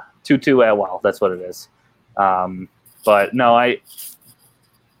 Tutu Atwell. That's what it is. But no,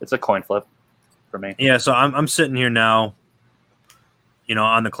 it's a coin flip for me. Yeah, so I'm sitting here now,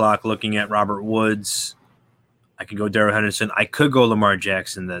 on the clock looking at Robert Woods. I could go Darrell Henderson. I could go Lamar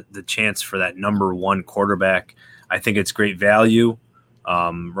Jackson, the chance for that number 1 quarterback. I think it's great value,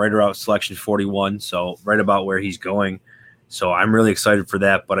 right around selection 41, so right about where he's going. So I'm really excited for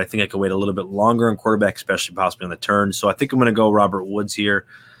that, but I think I could wait a little bit longer on quarterback, especially possibly on the turn. So I think I'm going to go Robert Woods here.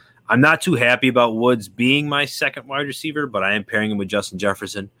 I'm not too happy about Woods being my 2nd wide receiver, but I am pairing him with Justin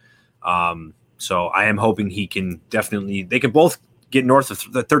Jefferson. So I am hoping he can they can both get north of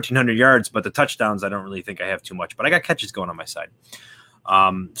the 1,300 yards, but the touchdowns, I don't really think I have too much. But I got catches going on my side.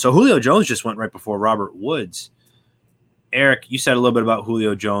 So Julio Jones just went right before Robert Woods. Eric, you said a little bit about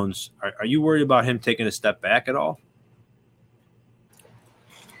Julio Jones. Are you worried about him taking a step back at all?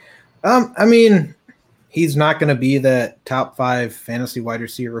 I mean, he's not going to be that top 5 fantasy wide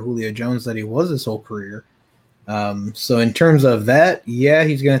receiver Julio Jones that he was his whole career. So in terms of that, yeah,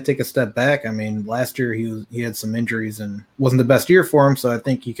 he's going to take a step back. I mean, last year he had some injuries and wasn't the best year for him, so I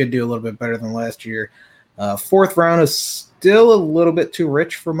think he could do a little bit better than last year. 4th round is still a little bit too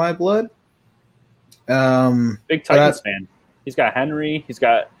rich for my blood. Big Titans fan. He's got Henry. He's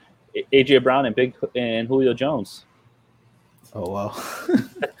got AJ Brown and Julio Jones. Oh well,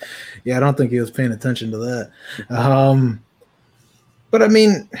 yeah, I don't think he was paying attention to that. But I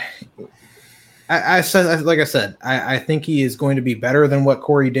mean, I said, like I said, I think he is going to be better than what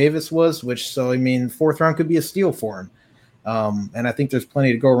Corey Davis was. So I mean, 4th round could be a steal for him. And I think there's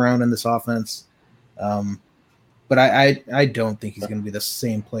plenty to go around in this offense. But I don't think he's going to be the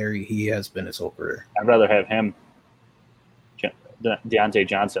same player he has been his whole career. I'd rather have him, Deontay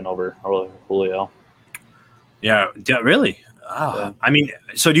Johnson, over Julio. Yeah, really? Oh, yeah. I mean,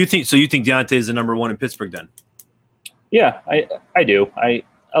 so you think Deontay is the number 1 in Pittsburgh then? Yeah, I do. I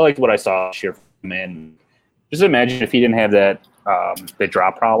liked what I saw this year from him. And just imagine if he didn't have that the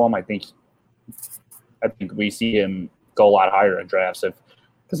drop problem. I think we see him go a lot higher in drafts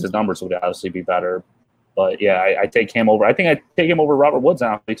because his numbers would obviously be better. But yeah, I take him over. I think I take him over Robert Woods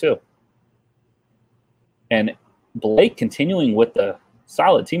honestly too. And Blake continuing with the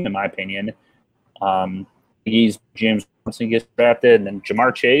solid team in my opinion. He's James Robinson gets drafted, and then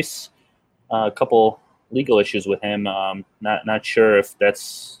Jamar Chase. A couple legal issues with him. Not sure if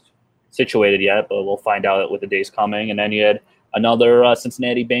that's situated yet, but we'll find out with the days coming. And then you had another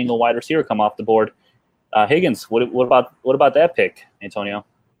Cincinnati Bengal wide receiver come off the board. Higgins. What about that pick, Antonio?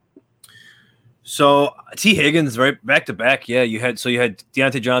 So T. Higgins, right back to back. Yeah, you had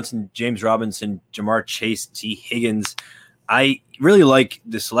Deontay Johnson, James Robinson, Jamar Chase, T. Higgins. I really like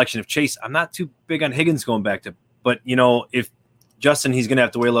the selection of Chase. I'm not too big on Higgins going back to, but if Justin, he's going to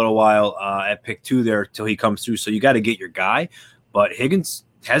have to wait a little while at pick 2 there till he comes through. So you got to get your guy, but Higgins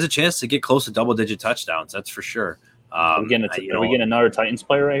has a chance to get close to double-digit touchdowns. That's for sure. Are we getting another Titans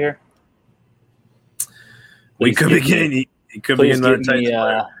player right here? We could be getting. It could be another Titans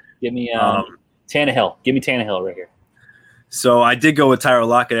player. Give me Tannehill. Give me Tannehill right here. So I did go with Tyler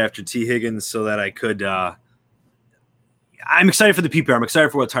Lockett after T. Higgins so that I could. I'm excited for the PPR. I'm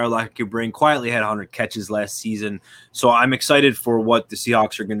excited for what Tyler Lockett could bring. Quietly had 100 catches last season, so I'm excited for what the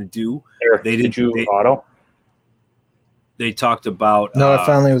Seahawks are going to do. Eric, did you auto? They talked about no. I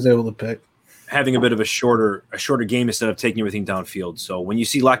finally was able to pick having a bit of a shorter game instead of taking everything downfield. So when you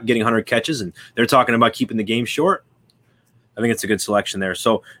see Lockett getting 100 catches and they're talking about keeping the game short, I think it's a good selection there.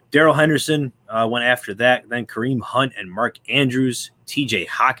 So Darrell Henderson went after that. Then Kareem Hunt and Mark Andrews, T.J.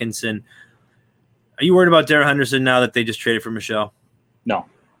 Hawkinson. Are you worried about Darrell Henderson now that they just traded for Michelle? No,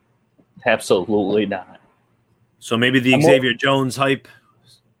 absolutely not. So maybe the Xavier Jones hype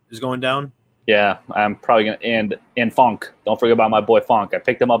is going down? Yeah, I'm probably going to – and Funk. Don't forget about my boy Funk. I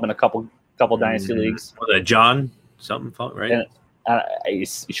picked him up in a couple dynasty leagues. Was that John something, Funk, right?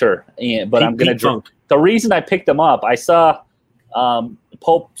 Sure. But I'm going to – the reason I picked him up, I saw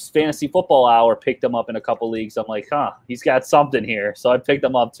Pope's Fantasy Football Hour picked him up in a couple leagues. I'm like, he's got something here. So I picked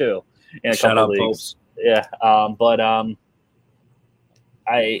him up too in a couple leagues. Popes. Yeah. The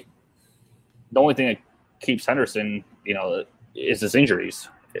only thing that keeps Henderson, is his injuries.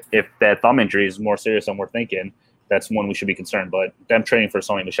 If that thumb injury is more serious than we're thinking, that's one we should be concerned. But them trading for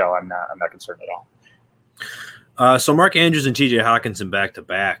Sony Michel, I'm not concerned at all. So Mark Andrews and T.J. Hawkinson back to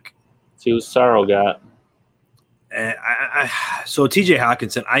back. See what Sorrow got. So T.J.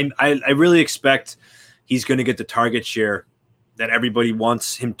 Hawkinson, I really expect he's going to get the target share that everybody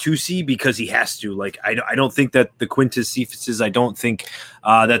wants him to see because he has to. Like I don't think that the Quintus Cephas, I don't think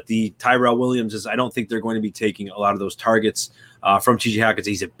that the Tyrell Williams I don't think they're going to be taking a lot of those targets from T.J.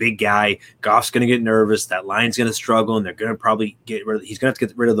 Hawkinson. He's a big guy. Goff's going to get nervous. That line's going to struggle, and they're going to probably he's going to have to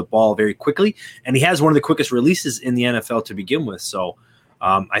get rid of the ball very quickly. And he has one of the quickest releases in the NFL to begin with. So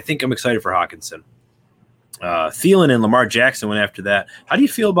I think I'm excited for Hawkinson. Thielen and Lamar Jackson went after that. How do you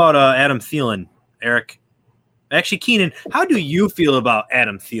feel about Adam Thielen, Eric? Actually, Keenan, how do you feel about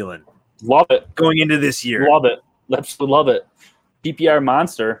Adam Thielen? Love it. Going into this year. Love it. Absolutely love it. PPR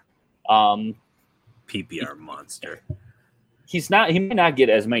monster. PPR monster. He may not get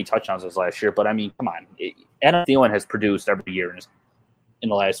as many touchdowns as last year, but I mean, come on. Adam Thielen has produced every year in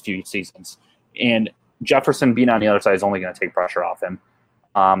the last few seasons. And Jefferson being on the other side is only going to take pressure off him.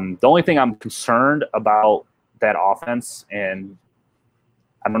 The only thing I'm concerned about that offense, and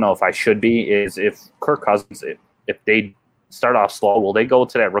I don't know if I should be, is if Kirk Cousins, if they start off slow, will they go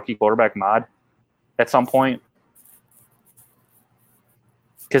to that rookie quarterback mod at some point?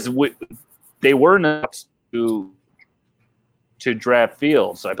 Because they were enough to draft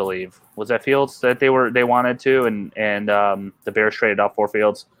Fields, I believe. Was that Fields that they wanted to, and the Bears traded out for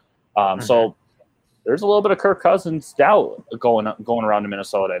Fields. So there's a little bit of Kirk Cousins doubt going around in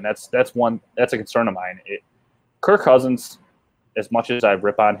Minnesota, and that's a concern of mine. Kirk Cousins, as much as I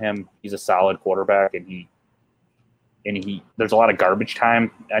rip on him, he's a solid quarterback, and he there's a lot of garbage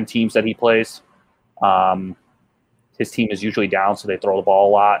time on teams that he plays. His team is usually down, so they throw the ball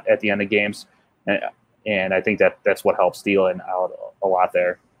a lot at the end of games, and I think that's what helps Thielen out a lot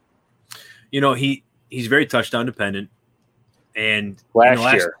there. He's very touchdown dependent, and last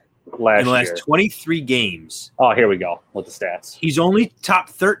year. In the last 23 games. Oh, here we go with the stats. He's only top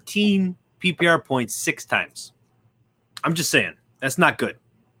 13 PPR points 6 times. I'm just saying. That's not good.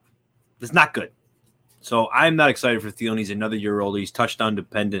 That's not good. So I'm not excited for Thielen. He's another year older. He's touchdown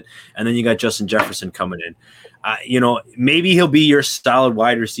dependent. And then you got Justin Jefferson coming in. Maybe he'll be your solid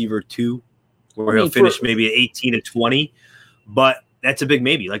wide receiver too, where he'll finish maybe at 18 to 20. But that's a big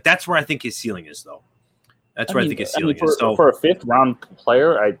maybe. Like, that's where I think his ceiling is, though. That's where I think his ceiling is. So for a 5th round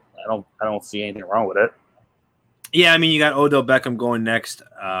player, I don't see anything wrong with it. Yeah, I mean, you got Odell Beckham going next.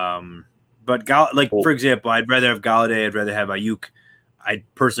 But for example, I'd rather have Galladay. I'd rather have Ayuk. I'd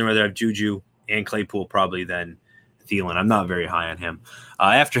personally rather have Juju and Claypool probably than Thielen. I'm not very high on him.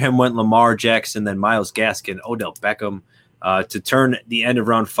 After him went Lamar Jackson, then Myles Gaskin, Odell Beckham. To turn the end of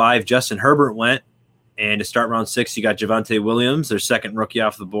round 5, Justin Herbert went. And to start round 6, you got Javonte Williams, their second rookie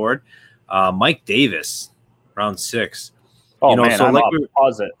off the board. Mike Davis, round 6. Oh, man, so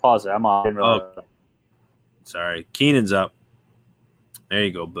pause it. I'm on. Sorry. Keenan's up. There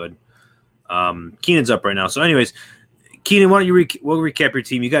you go, bud. Keenan's up right now. So anyways, Keenan, why don't you we'll recap your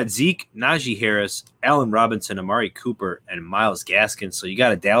team. You got Zeke, Najee Harris, Allen Robinson, Amari Cooper, and Myles Gaskin. So you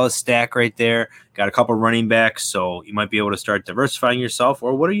got a Dallas stack right there. Got a couple running backs, so you might be able to start diversifying yourself.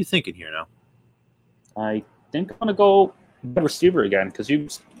 Or what are you thinking here now? I think I'm going to go receiver again because you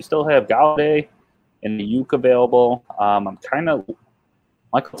still have Galladay and the Ayuk available. I'm kind of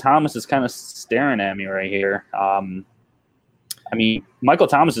 – Michael Thomas is kind of staring at me right here. Michael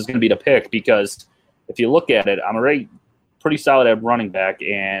Thomas is going to be the pick because if you look at it, I'm already pretty solid at running back,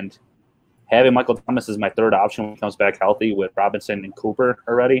 and having Michael Thomas as my 3rd option when he comes back healthy with Robinson and Cooper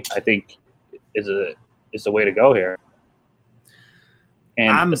already, I think is the way to go here.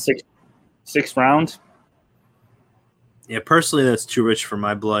 And the sixth round. Yeah, personally, that's too rich for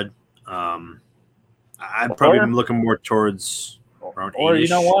my blood. I'd probably be looking more towards around 8. Or you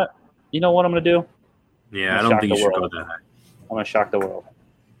know what? You know what I'm going to do? Yeah, I don't think you should go that high. I'm going to shock the world.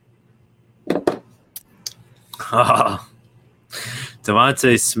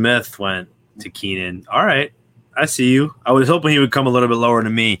 Devontae Smith went to Keenan. All right. I see you. I was hoping he would come a little bit lower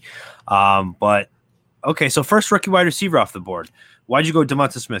than me. But, okay, so first rookie wide receiver off the board. Why'd you go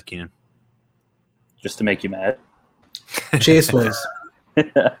Devontae Smith, Keenan? Just to make you mad. Chase was.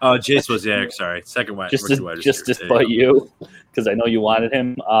 Oh, Chase was, yeah, sorry. Second wide receiver. Just to spite you, because I know you wanted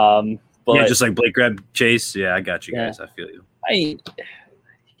him. But yeah, just like Blake grabbed Chase. Yeah, I got you guys. I feel you.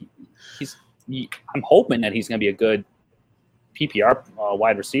 I'm hoping that he's going to be a good PPR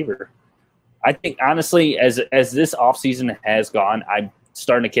wide receiver. I think, honestly, as this offseason has gone, I'm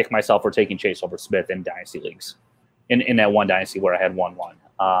starting to kick myself for taking Chase over Smith in dynasty leagues. In that one dynasty where I had 1-1.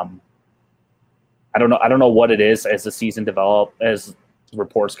 I don't know what it is as the season develops, as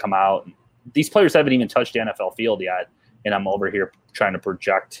reports come out. These players haven't even touched the NFL field yet, and I'm over here trying to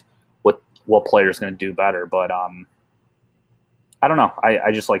project what player's going to do better. But I don't know.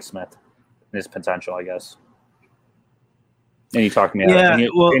 I just like Smith and his potential, I guess. And you talked me out.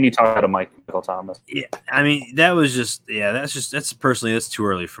 And you talked to Michael Thomas. Yeah, I mean that's personally that's too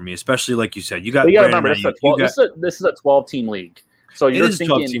early for me, especially like you said. You got to remember this is a 12-team league. So it is a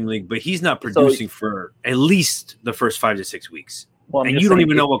 12-team league, but he's not producing for at least the first 5 to 6 weeks. Well, and you don't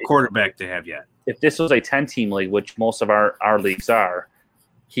even know what quarterback to have yet. If this was a 10-team league, which most of our leagues are,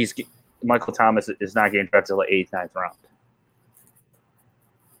 Michael Thomas is not getting drafted until the 8th, 9th round.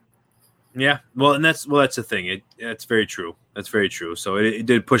 Yeah, well, that's the thing. That's very true. That's very true. So it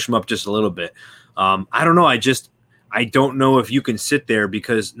did push him up just a little bit. I don't know. I don't know if you can sit there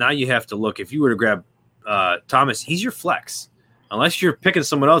because now you have to look. If you were to grab Thomas, he's your flex. Unless you're picking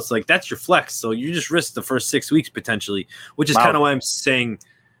someone else, like that's your flex. So you just risk the first 6 weeks potentially, which is kind of why I'm saying,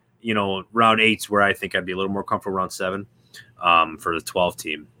 round 8's where I think I'd be a little more comfortable round 7 for the 12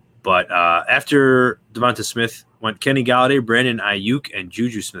 team. But after Devonta Smith went Kenny Galladay, Brandon Ayuk, and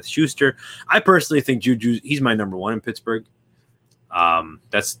Juju Smith-Schuster. I personally think Juju, he's my number 1 in Pittsburgh.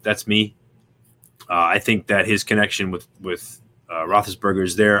 That's me. I think that his connection with Roethlisberger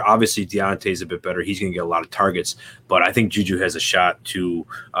is there. Obviously, Deontay's a bit better. He's going to get a lot of targets, but I think Juju has a shot to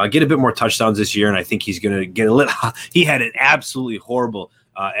get a bit more touchdowns this year, and I think he's going to get a little – he had an absolutely horrible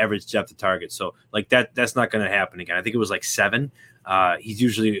average depth of target. So, like, that's not going to happen again. I think it was like 7. He's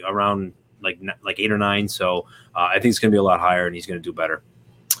usually around like 8 or 9, so I think it's going to be a lot higher, and he's going to do better.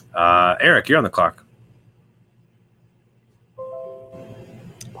 Eric, you're on the clock.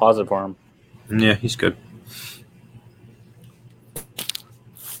 Pause it for him. Yeah, he's good.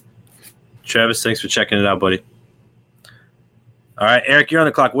 Travis, thanks for checking it out, buddy. All right, Eric, you're on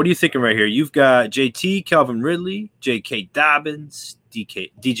the clock. What are you thinking right here? You've got JT, Calvin Ridley, J.K. Dobbins,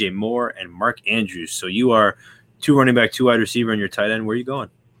 DJ Moore, and Mark Andrews. So you are 2 running back, 2 wide receiver, and your tight end. Where are you going?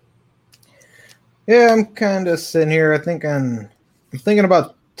 Yeah, I'm kind of sitting here. I'm thinking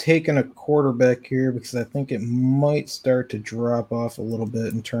about taking a quarterback here because I think it might start to drop off a little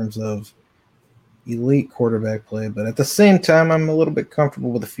bit in terms of elite quarterback play, but at the same time, I'm a little bit comfortable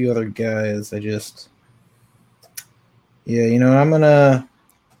with a few other guys. I'm gonna.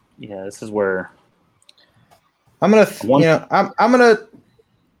 Yeah, this is where I'm gonna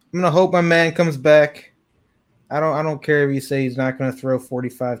hope my man comes back. I don't care if you say he's not gonna throw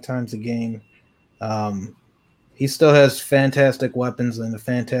 45 times a game. He still has fantastic weapons and a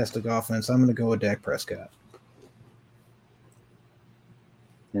fantastic offense. I'm gonna go with Dak Prescott.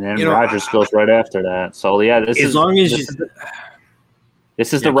 And then Rodgers goes right after that. So yeah, this is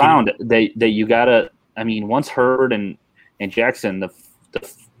the round that you gotta. I mean, once Herbert and Jackson, the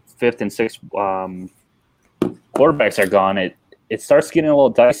 5th and 6th quarterbacks are gone, it starts getting a little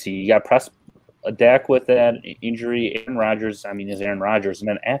dicey. You got press Dak with that injury. Aaron Rodgers. I mean, is Aaron Rodgers, and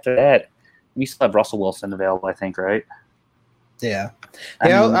then after that, we still have Russell Wilson available. I think, right? Yeah.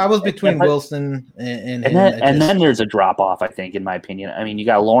 I was between Wilson and then there's a drop off, I think, in my opinion. I mean, you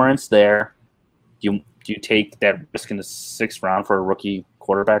got Lawrence there. Do you take that risk in the 6th round for a rookie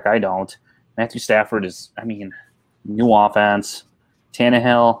quarterback? I don't. Matthew Stafford is, I mean, new offense.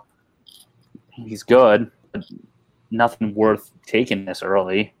 Tannehill, he's good, but nothing worth taking this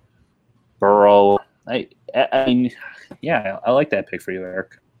early. Burrow, I mean, yeah, I like that pick for you,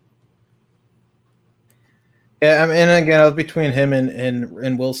 Eric. Yeah, and again, I was between him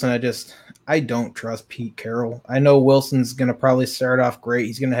and Wilson. I don't trust Pete Carroll. I know Wilson's going to probably start off great.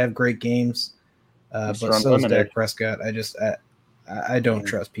 He's going to have great games, but so is Dak Prescott. I don't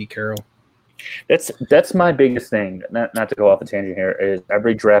trust Pete Carroll. That's my biggest thing. Not to go off a tangent here. Is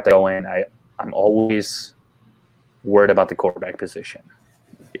every draft I go in, I'm always worried about the quarterback position.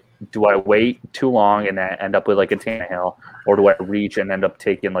 Do I wait too long and end up with like a Tannehill, or do I reach and end up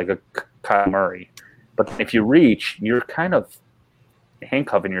taking like a Kyle Murray? But if you reach, you're kind of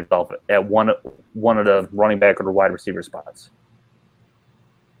handcuffing yourself at one of the running back or the wide receiver spots.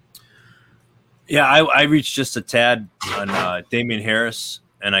 Yeah, I reached just a tad on Damian Harris,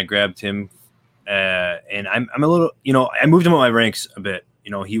 and I grabbed him. And I'm a little, I moved him up my ranks a bit.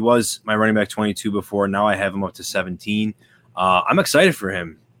 He was my running back 22 before. Now I have him up to 17. I'm excited for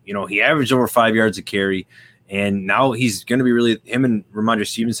him. He averaged over 5 yards a carry. And now he's going to be really – him and Ramondre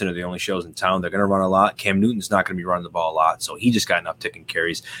Stevenson are the only shows in town. They're going to run a lot. Cam Newton's not going to be running the ball a lot, so he just got an uptick in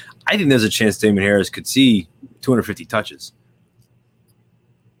carries. I think there's a chance Damian Harris could see 250 touches.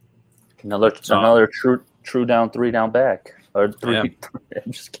 Another true down, 3 down back. Or 3 yeah.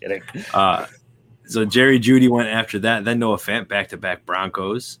 I'm just kidding. So Jerry Jeudy went after that. Then Noah Fant back-to-back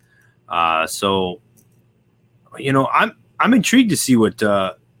Broncos. I'm intrigued to see what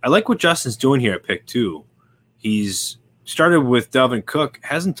I like what Justin's doing here at pick 2. He's started with Dalvin Cook,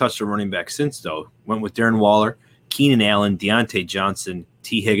 hasn't touched a running back since, though. Went with Darren Waller, Keenan Allen, Deontay Johnson,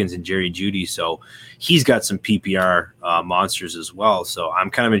 T. Higgins, and Jerry Jeudy. So he's got some PPR monsters as well. So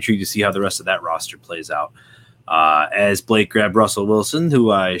I'm kind of intrigued to see how the rest of that roster plays out. As Blake grabbed Russell Wilson, who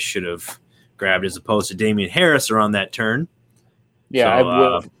I should have grabbed as opposed to Damian Harris around that turn. Yeah,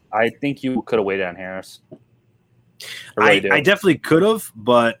 so, I think you could have waited on Harris. I definitely could have,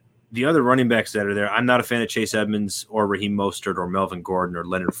 but the other running backs that are there, I'm not a fan of Chase Edmonds or Raheem Mostert or Melvin Gordon or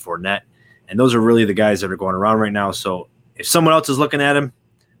Leonard Fournette. And those are really the guys that are going around right now. So if someone else is looking at him,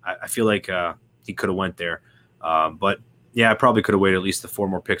 I feel like he could have went there. But, yeah, I probably could have waited at least the 4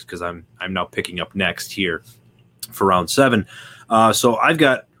 more picks because I'm now picking up next here for round 7. So I've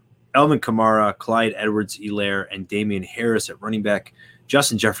got Alvin Kamara, Clyde Edwards-Helaire, and Damian Harris at running back,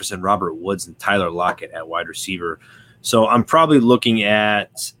 Justin Jefferson, Robert Woods, and Tyler Lockett at wide receiver. So I'm probably looking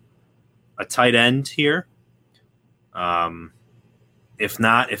at a tight end here. If I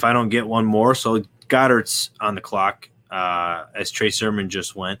don't get one more, so Goddard's on the clock as Trey Sermon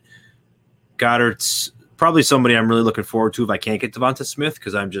just went. Goddard's probably somebody I'm really looking forward to if I can't get Devonta Smith,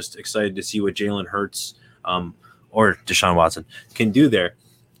 because I'm just excited to see what Jalen Hurts or Deshaun Watson can do there.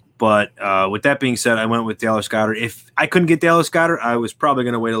 But with that being said, I went with Dallas Goedert. If I couldn't get Dallas Goedert, I was probably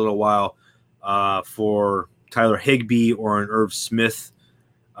going to wait a little while for Tyler Higbee or an Irv Smith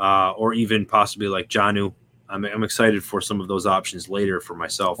or even possibly like Jonnu. I'm excited for some of those options later for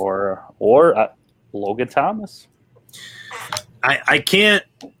myself. Or Logan Thomas. I can't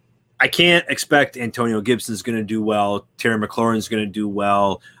expect Antonio Gibson's going to do well. Terry McLaurin's going to do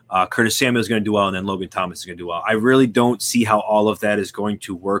well. Curtis Samuel's going to do well, and then Logan Thomas is going to do well. I really don't see how all of that is going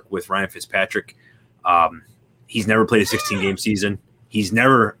to work with Ryan Fitzpatrick. He's never played a 16-game season. He's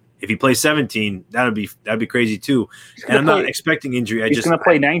never. If he plays 17, that'd be crazy too. And I'm not expecting injury. He's going to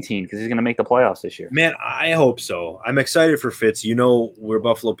play 19 because he's going to make the playoffs this year. Man, I hope so. I'm excited for Fitz. You know, we're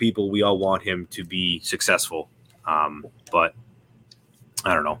Buffalo people. We all want him to be successful. But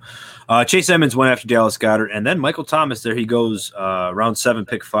I don't know. Chase Edmonds went after Dallas Goedert, and then Michael Thomas. There he goes, round 7,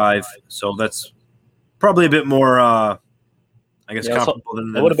 pick 5. So that's probably a bit more, comfortable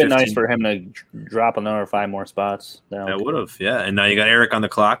than it would have been nice for him to drop another 5 more spots. That would have, yeah. And now you got Eric on the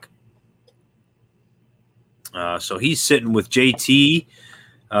clock. So he's sitting with JT,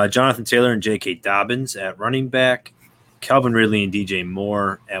 Jonathan Taylor, and J.K. Dobbins at running back, Calvin Ridley and DJ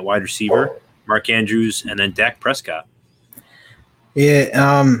Moore at wide receiver, Mark Andrews, and then Dak Prescott.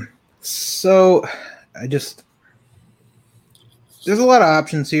 Yeah, so there's a lot of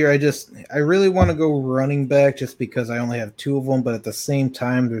options here. I really want to go running back just because I only have 2 of them, but at the same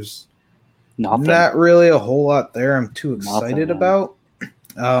time, there's not really a whole lot there I'm too excited about.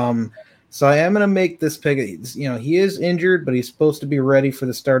 So I am going to make this pick. You know, he is injured, but he's supposed to be ready for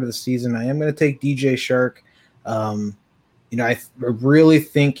the start of the season. I am going to take DJ Shark. You know, I really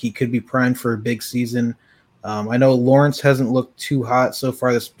think he could be primed for a big season. I know Lawrence hasn't looked too hot so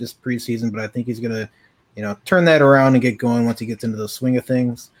far this preseason, but I think he's going to, you know, turn that around and get going once he gets into the swing of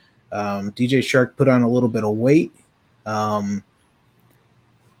things. DJ Shark put on a little bit of weight, you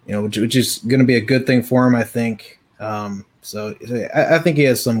know, which is going to be a good thing for him, I think. So I think he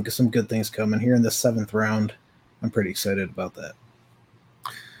has some good things coming here in the 7th round. I'm pretty excited about that.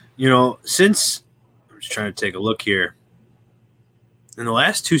 You know, since I'm just trying to take a look here. In the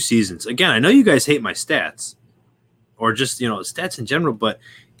last 2 seasons, again, I know you guys hate my stats or just, you know, stats in general, but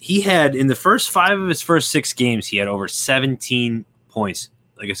he had in the first 5 of his first 6 games, he had over 17 points.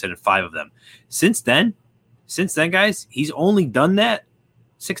 Like I said, in 5 of them. Since then, guys, he's only done that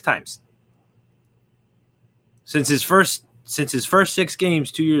 6 times. Since his first 6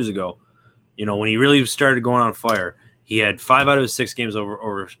 games 2 years ago, you know, when he really started going on fire, he had 5 out of his 6 games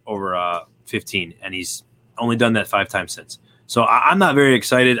over 15, and he's only done that 5 times since. So I'm not very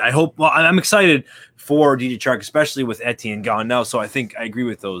excited. I'm excited for DJ Chark, especially with Etienne gone now. So I think I agree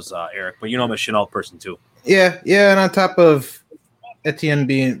with those, Eric. But you know I'm a Chanel person too. Yeah, and on top of Etienne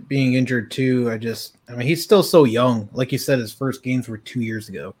being injured too, I mean he's still so young. Like you said, his first games were 2 years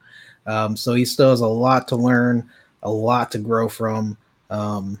ago. So he still has a lot to learn, a lot to grow from.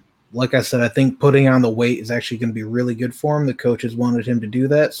 Like I said, I think putting on the weight is actually going to be really good for him. The coaches wanted him to do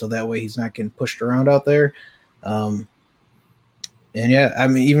that, so that way he's not getting pushed around out there. And yeah, I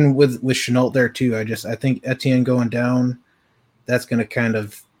mean, even with Chenault there too, I think Etienne going down, that's going to kind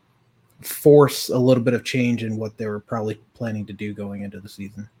of force a little bit of change in what they were probably planning to do going into the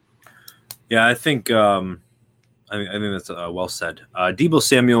season. Yeah, I think that's well said. Deebo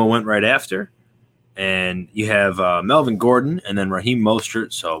Samuel went right after, and you have Melvin Gordon and then Raheem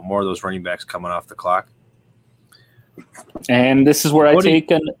Mostert. So more of those running backs coming off the clock. And this is where I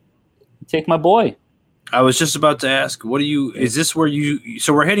take my boy. I was just about to ask, is this where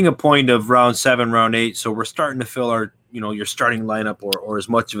so we're hitting a point of round 7, round 8. So we're starting to fill our, you know, your starting lineup or as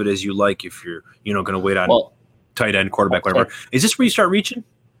much of it as you like if you're, you know, going to wait on tight end, quarterback, whatever. Is this where you start reaching?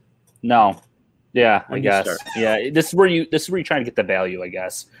 No. Yeah, I guess. Yeah. This is where you're trying to get the value, I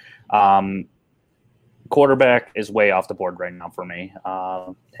guess. Quarterback is way off the board right now for me.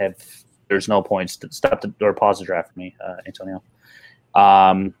 There's no points to stop or pause the draft for me, Antonio.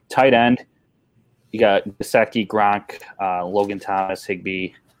 Tight end. You got Gesicki, Gronk, Logan Thomas,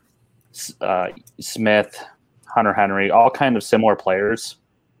 Higbee, Smith, Hunter Henry, all kind of similar players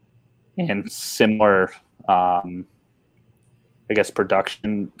and similar, I guess,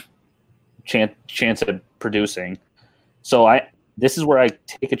 production chance at producing. So this is where I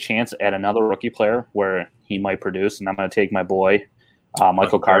take a chance at another rookie player where he might produce, and I'm going to take my boy,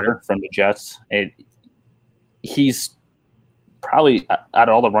 Michael Carter from the Jets. He's probably out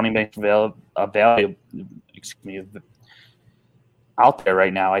of all the running backs out there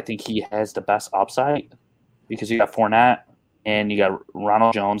right now, I think he has the best upside because you got Fournette and you got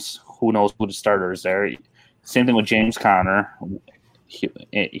Ronald Jones. Who knows who the starter is there? Same thing with James Conner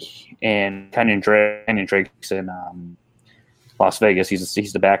and Kenyon Drake's in Las Vegas.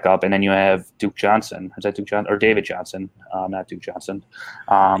 He's the backup, and then you have Duke Johnson. Is that Duke Johnson or David Johnson? Not Duke Johnson.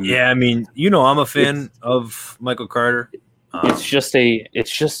 Yeah, I mean, I'm a fan of Michael Carter. It's just a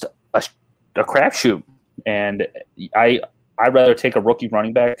crapshoot, and I'd rather take a rookie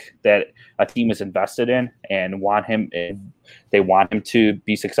running back that a team is invested in and want him. They want him to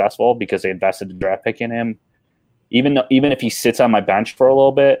be successful because they invested the draft pick in him. Even if he sits on my bench for a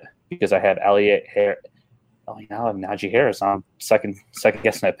little bit, because I have Elliott Harris. Oh, now I have Najee Harris. I'm second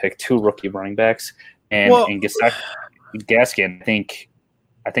guessing that pick, 2 rookie running backs, and Gaskin.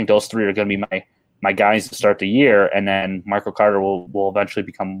 I think those 3 are going to be my guys to start the year, and then Michael Carter will eventually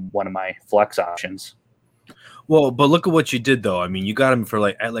become one of my flex options. Well, but look at what you did, though. I mean, you got him for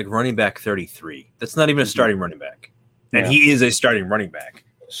at running back 33. That's not even a starting running back, and he is a starting running back.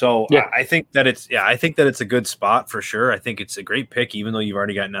 So I think that it's a good spot for sure. I think it's a great pick, even though you've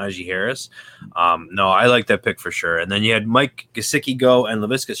already got Najee Harris. No, I like that pick for sure. And then you had Mike Gesicki go and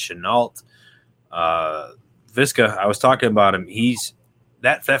Laviska Shenault. Viska, I was talking about him. He's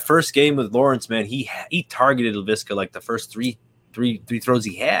that first game with Lawrence, man. He targeted Laviska like the first three throws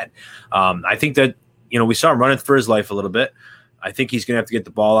he had. I think that we saw him running for his life a little bit. I think he's going to have to get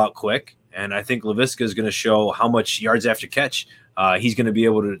the ball out quick, and I think Laviska is going to show how much yards after catch he's going to be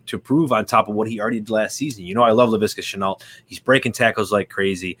able to prove on top of what he already did last season. I love Laviska Shenault. He's breaking tackles like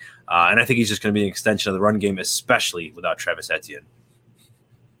crazy, and I think he's just going to be an extension of the run game, especially without Travis Etienne.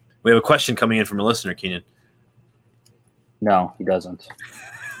 We have a question coming in from a listener, Keenan. No, he doesn't.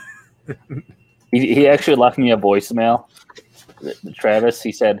 he actually left me a voicemail. Travis,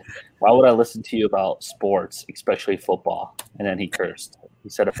 he said, "Why would I listen to you about sports, especially football?" And then he cursed. He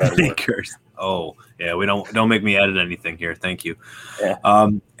said a bad word. He cursed. Oh, yeah. We don't make me edit anything here. Thank you. Yeah.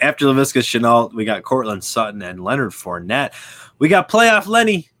 After Laviska Shenault, we got Cortland Sutton and Leonard Fournette. We got playoff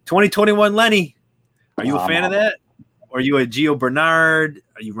Lenny, 2021 Lenny. Are you a fan of that? Or are you a Gio Bernard?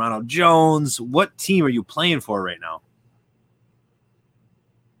 Are you Ronald Jones? What team are you playing for right now?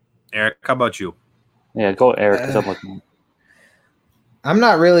 Eric, how about you? Yeah, go Eric. I'm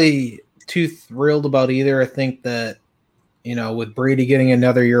not really too thrilled about either. I think that, with Brady getting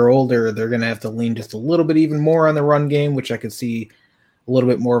another year older, they're going to have to lean just a little bit even more on the run game, which I could see a little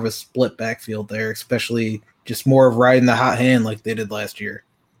bit more of a split backfield there, especially just more of riding the hot hand like they did last year.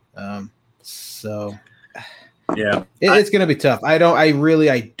 Yeah, it's going to be tough. I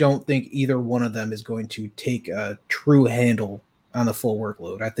don't think either one of them is going to take a true handle on the full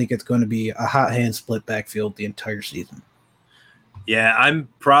workload. I think it's going to be a hot hand split backfield the entire season. Yeah, I'm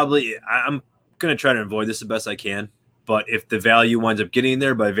going to try to avoid this the best I can. But if the value winds up getting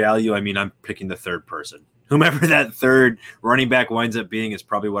there, by value, I mean I'm picking the third person. Whomever that third running back winds up being is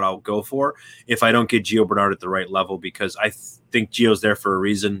probably what I'll go for if I don't get Gio Bernard at the right level, because I think Gio's there for a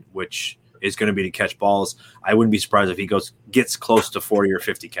reason, which is going to be to catch balls. I wouldn't be surprised if he gets close to 40 or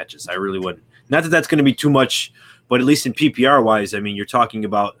 50 catches. I really wouldn't. Not that that's going to be too much, but at least in PPR wise, I mean, you're talking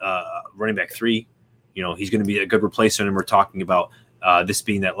about running back 3. He's going to be a good replacement, and we're talking about this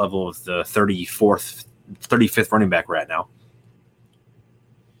being that level of the 35th running back right now.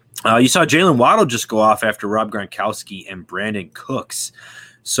 You saw Jalen Waddle just go off after Rob Gronkowski and Brandon Cooks.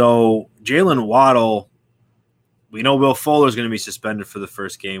 So Jalen Waddle, we know Will Fuller is going to be suspended for the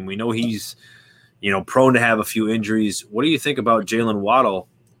first game. We know he's, prone to have a few injuries. What do you think about Jalen Waddle?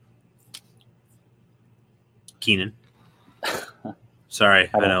 Keenan. Sorry,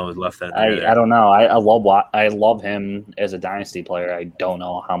 I know I left that. I don't know. I love him as a dynasty player. I don't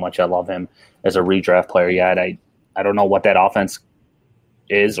know how much I love him as a redraft player yet. I don't know what that offense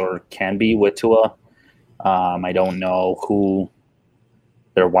is or can be with Tua. I don't know who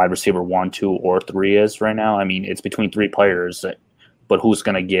their wide receiver 1, 2, or 3 is right now. I mean, it's between 3 players, but who's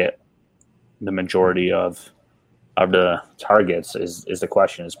going to get the majority of the targets is the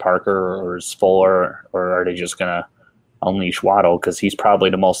question. Is Parker or is Fuller, or are they just going to unleash Waddle, because he's probably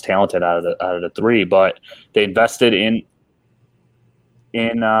the most talented out of the 3? But they invested in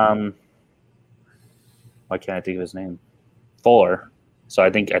why can't I think of his name? Fuller. So I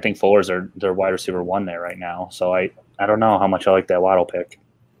think Fuller's their wide receiver 1 there right now. So I don't know how much I like that Waddle pick.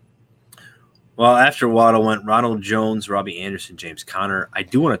 Well, after Waddle went Ronald Jones, Robbie Anderson, James Conner. I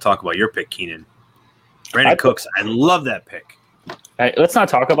do want to talk about your pick, Keenan. Brandon Cooks. I love that pick. Let's not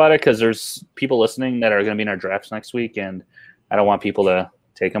talk about it, because there's people listening that are going to be in our drafts next week, and I don't want people to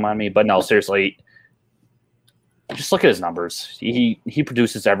take them on me. But no, seriously, just look at his numbers. He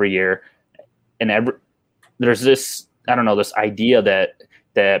produces every year, and there's this, I don't know, this idea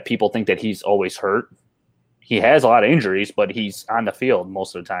that people think that he's always hurt. He has a lot of injuries, but he's on the field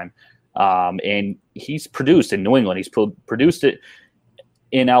most of the time. And he's produced in New England. He's produced it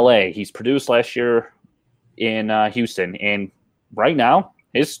in LA. He's produced last year in Houston. And right now,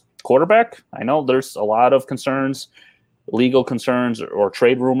 his quarterback, I know there's a lot of concerns, legal concerns or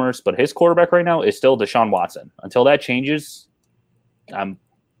trade rumors, but his quarterback right now is still Deshaun Watson. Until that changes, I'm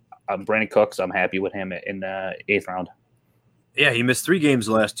Brandon Cooks. I'm happy with him in the 8th round. Yeah, he missed 3 games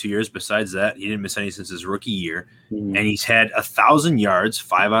the last 2 years. Besides that, he didn't miss any since his rookie year. Mm-hmm. And he's had 1,000 yards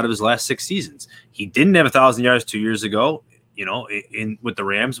 5 out of his last 6 seasons. He didn't have 1,000 yards 2 years ago, with the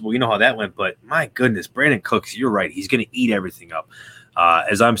Rams. Well, you know how that went. But my goodness, Brandon Cooks, you're right. He's going to eat everything up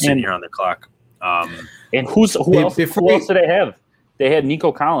as I'm sitting here on the clock. And who else did they have? They had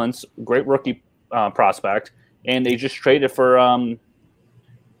Nico Collins, great rookie prospect, and they just traded for oh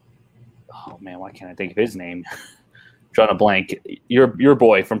man, why can't I think of his name? Drawing a blank. Your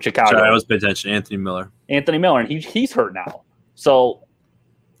boy from Chicago. Sorry, I was paying attention. Anthony Miller, and he's hurt now. So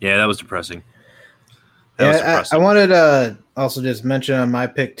yeah, that was depressing. I wanted to also just mention on my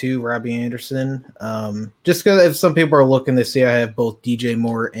pick too, Robbie Anderson. Just because if some people are looking to see, I have both DJ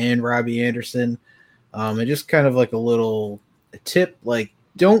Moore and Robbie Anderson. And just kind of like a little tip, like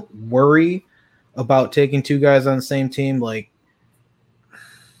don't worry about taking 2 guys on the same team. Like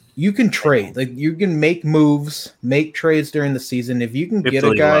you can trade, like you can make moves, make trades during the season. If you can get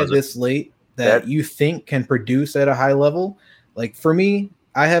a guy this late that you think can produce at a high level, like for me,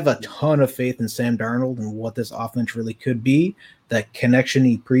 I have a ton of faith in Sam Darnold and what this offense really could be. That connection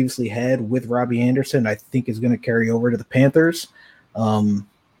he previously had with Robbie Anderson, I think is going to carry over to the Panthers.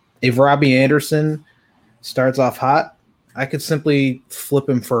 If Robbie Anderson starts off hot, I could simply flip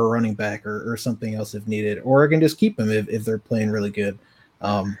him for a running back or something else if needed, or I can just keep him if they're playing really good.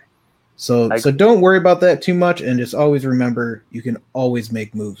 So don't worry about that too much, and just always remember you can always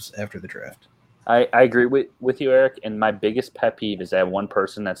make moves after the draft. I agree with you, Eric, and my biggest pet peeve is that one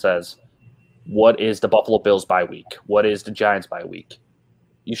person that says, what is the Buffalo Bills bye week? What is the Giants bye week?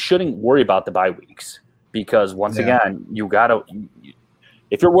 You shouldn't worry about the bye weeks because once again, you gotta.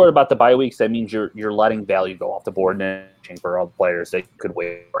 If you're worried about the bye weeks, that means you're letting value go off the board and for all the players they could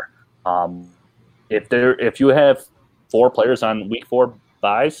wait for. If you have 4 players on week 4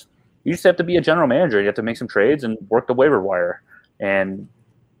 buys, you just have to be a general manager. You have to make some trades and work the waiver wire. And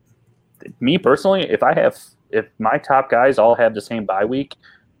me personally, if my top guys all have the same bye week,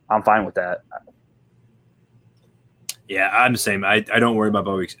 I'm fine with that. Yeah, I'm the same. I don't worry about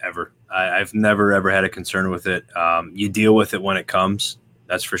bye weeks ever. I've never, ever had a concern with it. You deal with it when it comes.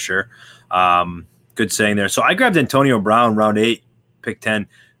 That's for sure. Good saying there. So I grabbed Antonio Brown, round 8, pick 10.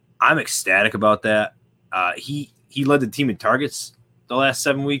 I'm ecstatic about that. He led the team in targets the last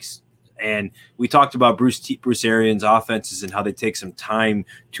 7 weeks. And we talked about Bruce Arians' offenses and how they take some time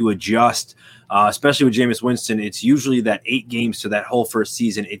to adjust, especially with Jameis Winston. It's usually that 8 games to that whole first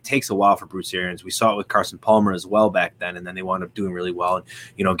season. It takes a while for Bruce Arians. We saw it with Carson Palmer as well back then, and then they wound up doing really well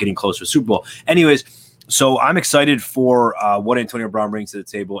and, getting close to a Super Bowl. Anyways, so I'm excited for what Antonio Brown brings to the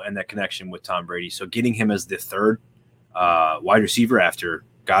table and that connection with Tom Brady. So getting him as the 3rd wide receiver after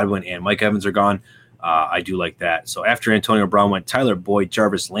Godwin and Mike Evans are gone, I do like that. So after Antonio Brown went Tyler Boyd,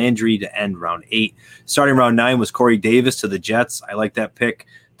 Jarvis Landry to end round 8. Starting round 9 was Corey Davis to the Jets. I like that pick.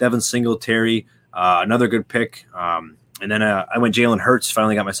 Devin Singletary, another good pick. And then I went Jalen Hurts,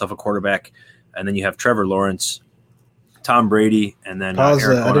 finally got myself a quarterback. And then you have Trevor Lawrence, Tom Brady, and then I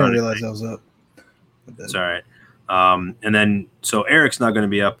didn't realize that was up. It's all right. And then so Eric's not going to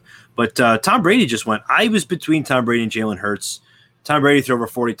be up. But Tom Brady just went. I was between Tom Brady and Jalen Hurts. Tom Brady threw over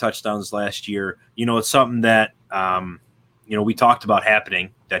 40 touchdowns last year. It's something that, we talked about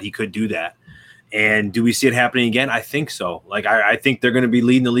happening, that he could do that. And do we see it happening again? I think so. Like, I think they're going to be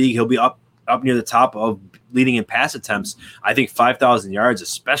leading the league. He'll be up near the top of leading in pass attempts. I think 5,000 yards,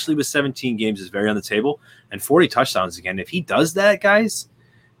 especially with 17 games, is very on the table. And 40 touchdowns again. If he does that, guys,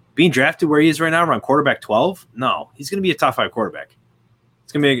 being drafted where he is right now around quarterback 12, no, he's going to be a top 5 quarterback.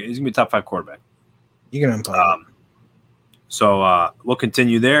 He's going to be a top 5 quarterback. You can unplug. So we'll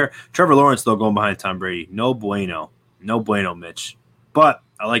continue there. Trevor Lawrence, though, going behind Tom Brady. No bueno, Mitch. But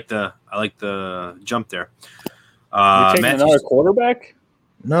I like the jump there. You're taking another quarterback?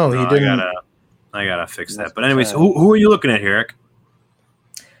 No, he didn't. I gotta fix that. But anyways, who are you looking at here, Eric?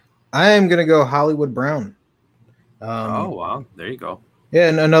 I am gonna go Hollywood Brown. Oh wow, there you go. Yeah,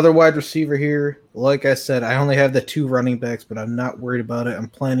 and another wide receiver here. Like I said, I only have the 2 running backs, but I'm not worried about it. I'm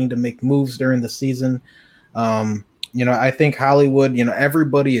planning to make moves during the season. I think Hollywood,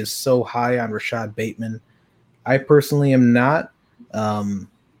 everybody is so high on Rashad Bateman. I personally am not.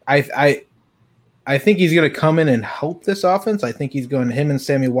 I think he's going to come in and help this offense. I think him and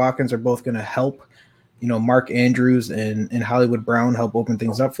Sammy Watkins are both going to help Mark Andrews and Hollywood Brown help open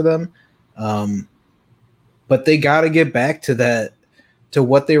things up for them. But they got to get back to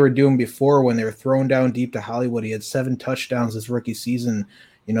what they were doing before when they were throwing down deep to Hollywood. He had 7 touchdowns his rookie season.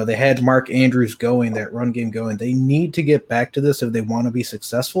 They had Mark Andrews going, that run game going. They need to get back to this if they want to be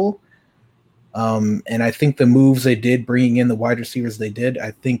successful. And I think the moves they did, bringing in the wide receivers they did,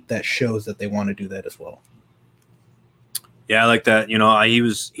 I think that shows that they want to do that as well. Yeah, I like that.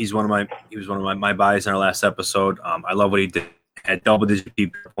 He's one of my buys in our last episode. I love what he did. Had double-digit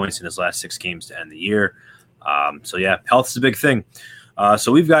PPR points in his last 6 games to end the year. So yeah, health is a big thing.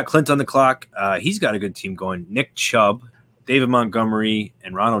 So we've got Clint on the clock. He's got a good team going. Nick Chubb, David Montgomery,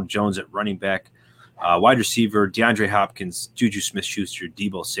 and Ronald Jones at running back. Wide receiver, DeAndre Hopkins, Juju Smith-Schuster,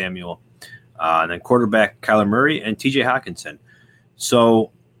 Deebo Samuel. And then quarterback, Kyler Murray, and TJ Hawkinson.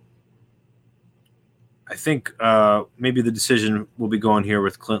 So I think maybe the decision will be going here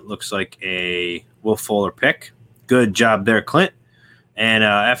with Clint looks like a Will Fuller pick. Good job there, Clint. And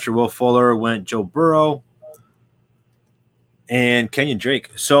after Will Fuller went Joe Burrow and Kenyon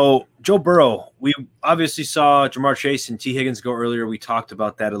Drake. So Joe Burrow, we obviously saw Jamar Chase and T. Higgins go earlier. We talked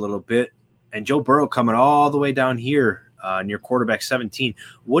about that a little bit. And Joe Burrow coming all the way down here near quarterback 17.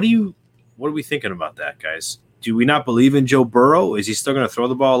 What are we thinking about that, guys? Do we not believe in Joe Burrow? Is he still going to throw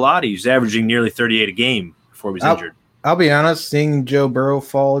the ball a lot? He's averaging nearly 38 a game before he was injured. I'll be honest, seeing Joe Burrow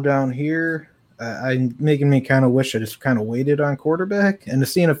fall down here, I'm making me kind of wish I just kind of waited on quarterback. And to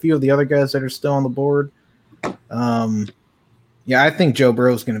seeing a few of the other guys that are still on the board, I think Joe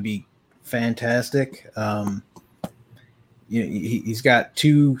Burrow is going to be fantastic. He's got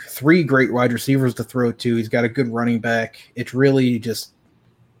 3 great wide receivers to throw to. He's got a good running back. It's really just,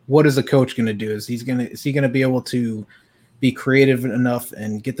 what is the coach going to do? Is he going to be able to be creative enough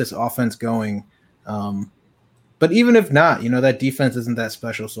and get this offense going? But even if not, that defense isn't that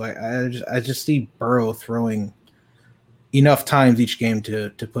special. So I just see Burrow throwing enough times each game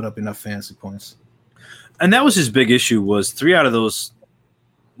to put up enough fantasy points. And that was his big issue, was 3 out of those.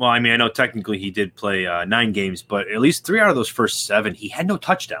 Well, I mean, I know technically he did play 9 games, but at least 3 out of those first 7, he had no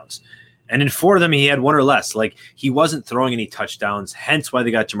touchdowns. And in 4 of them, he had 1 or less. Like, he wasn't throwing any touchdowns, hence why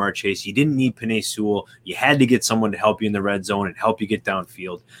they got Jamar Chase. You didn't need Penei Sewell. You had to get someone to help you in the red zone and help you get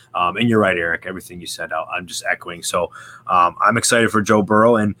downfield. And you're right, Eric. Everything you said, I'm just echoing. So I'm excited for Joe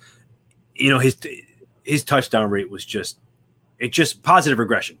Burrow. And, his touchdown rate was just positive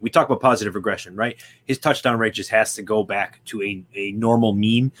regression. We talk about positive regression, right? His touchdown rate just has to go back to a normal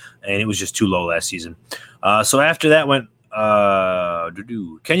mean, and it was just too low last season. So after that went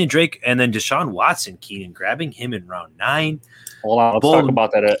Kenyon Drake and then Deshaun Watson. Keenan, grabbing him in round 9. Hold on, let's talk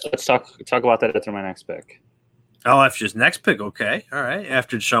about that. Let's talk about that after my next pick. Oh, after his next pick, okay, all right.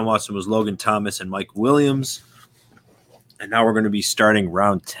 After Deshaun Watson was Logan Thomas and Mike Williams, and now we're going to be starting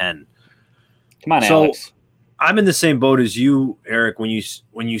round 10. Come on, Alex. I'm in the same boat as you, Eric. When you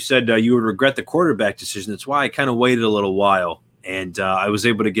said you would regret the quarterback decision, that's why I kind of waited a little while, and I was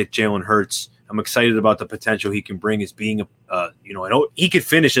able to get Jalen Hurts. I'm excited about the potential he can bring as being he could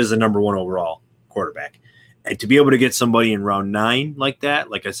finish as the number 1 overall quarterback, and to be able to get somebody in round 9 like that,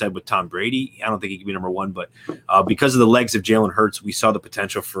 like I said with Tom Brady, I don't think he could be number 1, but because of the legs of Jalen Hurts, we saw the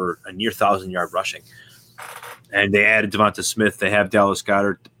potential for a near 1,000-yard rushing. And they added Devonta Smith. They have Dallas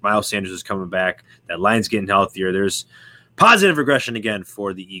Goedert. Miles Sanders is coming back. That line's getting healthier. There's positive regression again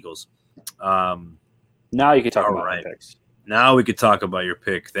for the Eagles. Now you can talk about my picks. Now we could talk about your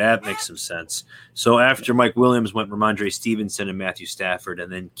pick. That makes some sense. So after Mike Williams went Ramondre Stevenson and Matthew Stafford,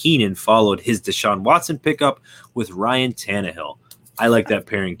 and then Keenan followed his Deshaun Watson pickup with Ryan Tannehill. I like that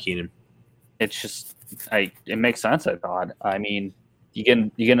pairing, Keenan. It's just it makes sense, I thought. I mean,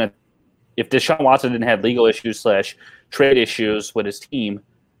 if Deshaun Watson didn't have legal issues / trade issues with his team,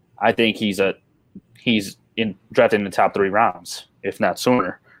 I think he's drafted in the top 3 rounds, if not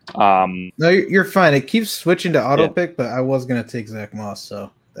sooner. No, you're fine. It keeps switching to auto pick, but I was gonna take Zach Moss,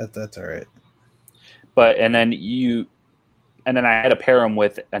 so that's all right. But and then I had to pair him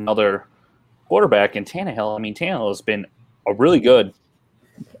with another quarterback in Tannehill. I mean, Tannehill has been a really good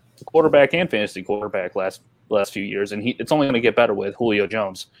quarterback and fantasy quarterback last few years, and it's only going to get better with Julio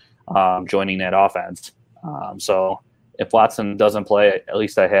Jones joining that offense. So if Watson doesn't play, at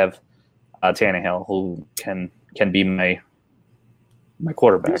least I have Tannehill, who can be my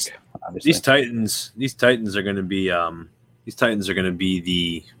quarterback. Obviously. These Titans are going to be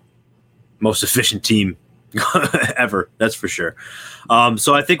the most efficient team ever. That's for sure.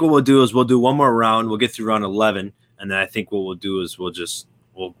 So I think what we'll do is we'll do one more round. We'll get through round 11, and then I think what we'll do is we'll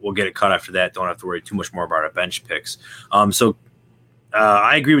get it cut after that. Don't have to worry too much more about our bench picks. So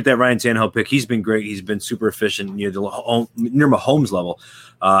I agree with that Ryan Tannehill pick. He's been great. He's been super efficient near Mahomes level.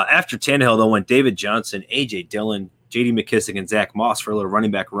 After Tannehill, though, went David Johnson, A.J. Dillon, J.D. McKissick, and Zach Moss for a little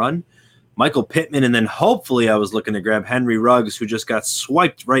running back run. Michael Pittman, and then hopefully I was looking to grab Henry Ruggs, who just got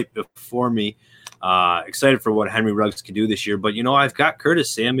swiped right before me. Excited for what Henry Ruggs can do this year. But, I've got Curtis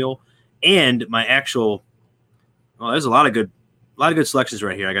Samuel and my actual – there's a lot of good selections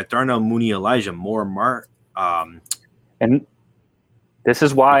right here. I got Darnell Mooney, Elijah Moore, and this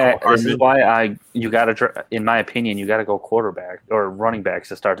is why you got to, in my opinion, you got to go quarterback or running backs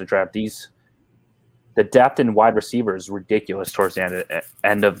to start to draft these. The depth in wide receiver is ridiculous towards the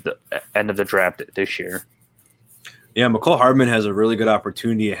end of the draft this year. Yeah, McCole Hardman has a really good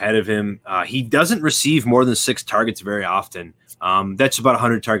opportunity ahead of him. He doesn't receive more than 6 targets very often. That's about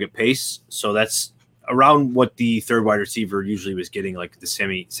 100 target pace, so that's around what the third wide receiver usually was getting, like the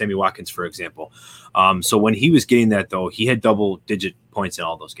Sammy Watkins, for example. So when he was getting that, though, he had double-digit points in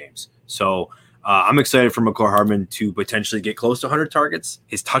all those games. So I'm excited for McCole Hardman to potentially get close to 100 targets.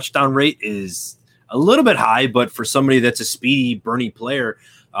 His touchdown rate is a little bit high, but for somebody that's a speedy, burner player,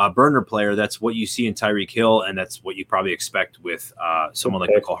 that's what you see in Tyreek Hill, and that's what you probably expect with someone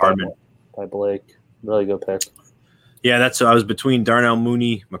like McCole Hardman. By Blake. Really good pick. Yeah, I was between Darnell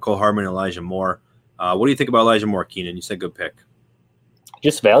Mooney, McCole Hardman, and Elijah Moore. What do you think about Elijah Moore, Keenan? You said good pick.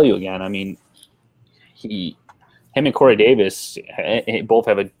 Just value again. I mean, him and Corey Davis both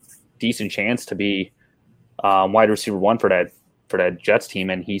have a decent chance to be wide receiver 1 for that Jets team,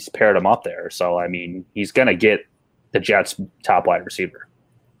 and he's paired them up there. So, I mean, he's going to get the Jets' top wide receiver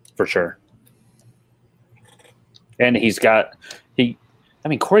for sure. And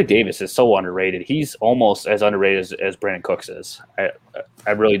Corey Davis is so underrated. He's almost as underrated as Brandon Cooks is.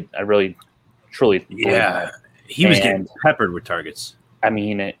 I really truly believe that. He was getting peppered with targets. I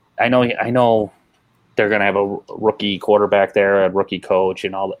mean, I know they're going to have a rookie quarterback there, a rookie coach,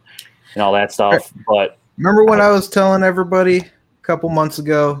 and all that stuff. But remember when I was telling everybody a couple months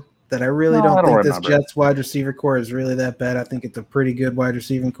ago that I really don't think this Jets wide receiver core is really that bad. I think it's a pretty good wide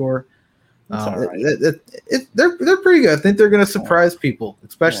receiving core. They're pretty good. I think they're going to surprise people,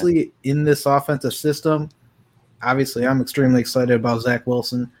 especially in this offensive system. Obviously, I'm extremely excited about Zach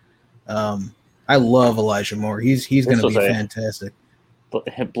Wilson. I love Elijah Moore. He's going to be fantastic.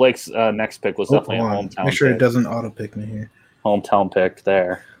 Blake's next pick was definitely a hometown. Make sure pick. It doesn't auto pick me here. Hometown pick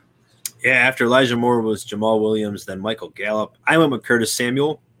there. Yeah, after Elijah Moore was Jamal Williams, then Michael Gallup. I went with Curtis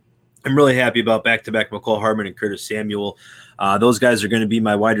Samuel. I'm really happy about back-to-back McCole Hardman and Curtis Samuel. Those guys are going to be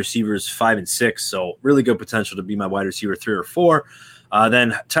my wide receivers 5 and 6, so really good potential to be my wide receiver 3 or 4.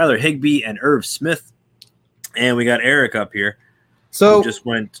 Then Tyler Higbee and Irv Smith. And we got Eric up here. So this is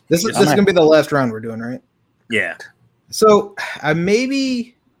going to be the last round we're doing, right? Yeah. So I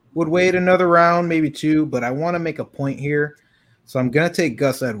maybe would wait another round, maybe 2, but I want to make a point here. So I'm going to take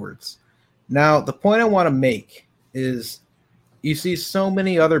Gus Edwards. Now, the point I want to make is you see so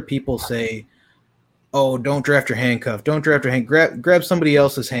many other people say, oh, don't draft your handcuff. Don't draft your grab somebody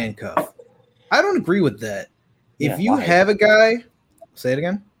else's handcuff. I don't agree with that. If you have a guy, say it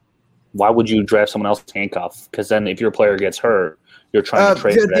again. Why would you draft someone else's handcuff? Because then if your player gets hurt, you're trying to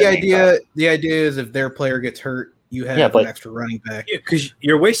trade for that handcuff. The idea is if their player gets hurt, you have an extra running back. Yeah, because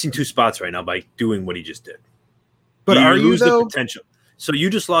you're wasting 2 spots right now by doing what he just did. But you lose the potential. So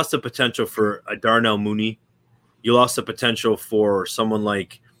you just lost the potential for a Darnell Mooney. You lost the potential for someone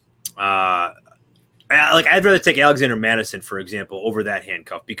like I'd rather take Alexander Madison, for example, over that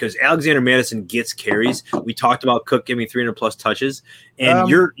handcuff because Alexander Madison gets carries. We talked about Cook giving 300+ touches, and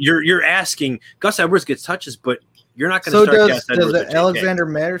you're asking Gus Edwards gets touches, but you're not going to start Gus Edwards. Does Alexander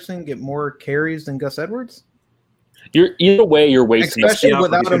Madison get more carries than Gus Edwards? Either way, you're wasting, especially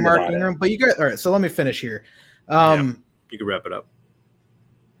without a Mark Ingram. But you got all right. So let me finish here. You can wrap it up.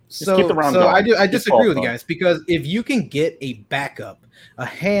 I disagree with you guys because if you can get a backup, a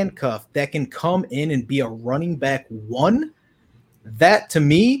handcuff that can come in and be a running back 1, that to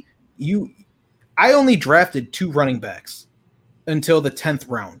me, I only drafted 2 running backs until the 10th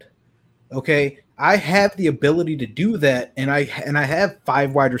round. Okay, I have the ability to do that, and I have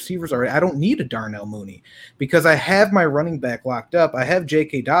 5 wide receivers already. I don't need a Darnell Mooney because I have my running back locked up. I have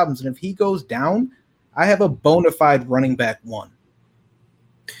J.K. Dobbins, and if he goes down, I have a bona fide running back 1.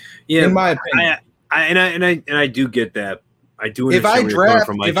 Yeah, in my opinion, I do get that. I do. If I draft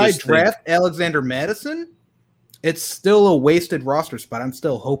Alexander Madison, it's still a wasted roster spot. I'm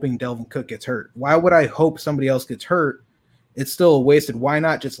still hoping Delvin Cook gets hurt. Why would I hope somebody else gets hurt? It's still a wasted. Why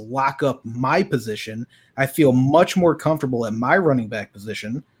not just lock up my position? I feel much more comfortable at my running back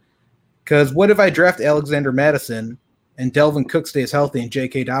position. Because what if I draft Alexander Madison and Delvin Cook stays healthy and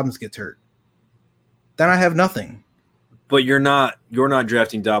J.K. Dobbins gets hurt? Then I have nothing. But you're not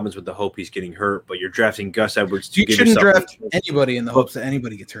drafting Dobbins with the hope he's getting hurt, but you're drafting Gus Edwards to You give shouldn't yourself draft anybody in the hopes that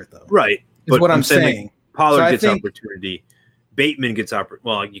anybody gets hurt, though. right. Is But what I'm saying. Like, Pollard So gets opportunity. Bateman gets opportunity.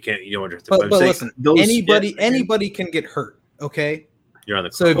 Well, you don't want to draft. But listen, anybody can get hurt. Okay. You're on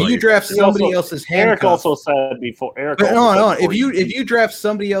the. So if you draft somebody else's handcuff, Eric also said before. If you draft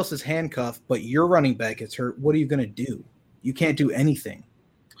somebody else's handcuff, but your running back gets hurt, what are you going to do? You can't do anything.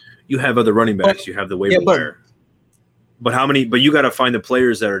 You have other running backs. You have the waiver wire. But how many? But you got to find the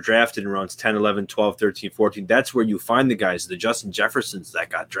players that are drafted in rounds 10, 11, 12, 13, 14. That's where you find the guys, the Justin Jeffersons that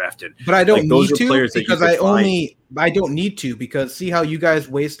got drafted. But I don't need to because I don't need to because see how you guys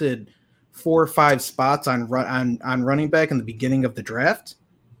wasted 4 or 5 spots on running back in the beginning of the draft.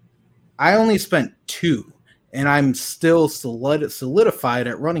 I only spent 2, and I'm still solidified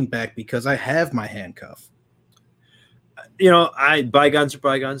at running back because I have my handcuff. Bygones are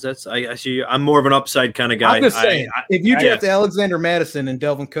bygones. I see you. I'm more of an upside kind of guy. I'm just saying, if you draft Alexander Madison and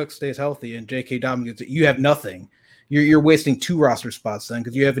Delvin Cook stays healthy and J.K. Dobbins gets it, you have nothing. You're wasting 2 roster spots then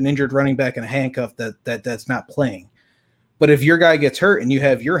because you have an injured running back and a handcuff that's not playing. But if your guy gets hurt and you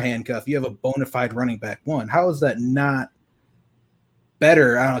have your handcuff, you have a bona fide running back 1. How is that not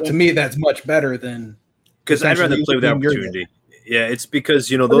better? I don't know. To me, that's much better than because I'd rather play with the opportunity. Yeah, it's because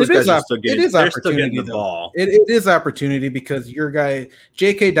those guys are still getting the ball. It is opportunity because your guy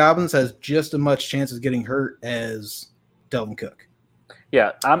J.K. Dobbins has just as much chance of getting hurt as Delvin Cook.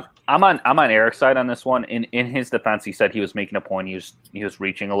 Yeah, I'm on Eric's side on this one. In his defense, he said he was making a point. He was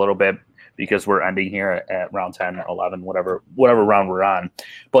reaching a little bit because we're ending here at round 10 or 11, whatever round we're on.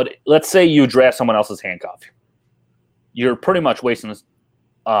 But let's say you draft someone else's handcuff. You're pretty much wasting this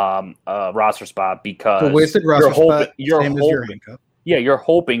roster spot because you're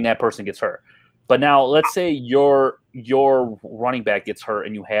hoping that person gets hurt. But now let's say your running back gets hurt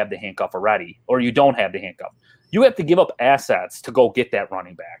and you have the handcuff already, or you don't have the handcuff. You have to give up assets to go get that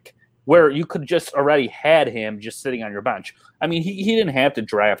running back where you could just already had him just sitting on your bench. I mean, he didn't have to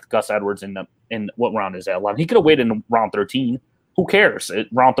draft Gus Edwards in what round is that? 11. He could have waited in round 13. Who cares?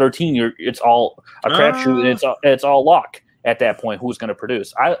 Round 13, it's all a crapshoot and it's all luck at that point. Who's going to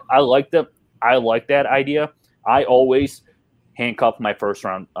produce? I like that idea. I always handcuff my first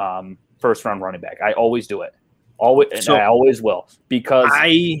round running back. I always do it. I always will because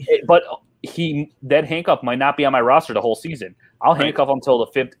that handcuff might not be on my roster the whole season. I'll handcuff him till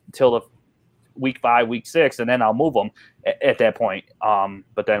the week 5, week 6, and then I'll move them at that point.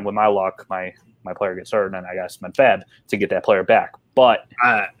 But then with my luck, my player gets hurt, and then I got to spend fab to get that player back. But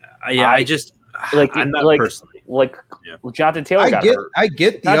Jonathan Taylor got hurt. I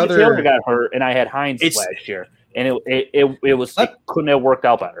get Taylor got hurt, and I had Hines last year, and it couldn't have worked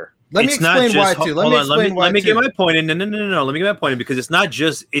out better. Let me explain why too. Let me get my point in. No. Let me get my point in because it's not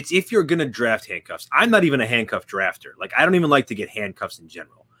just – it's if you're going to draft handcuffs. I'm not even a handcuff drafter. Like, I don't even like to get handcuffs in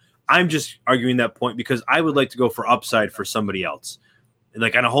general. I'm just arguing that point because I would like to go for upside for somebody else,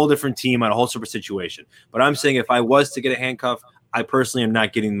 like on a whole different team, on a whole separate situation. But I'm saying if I was to get a handcuff, I personally am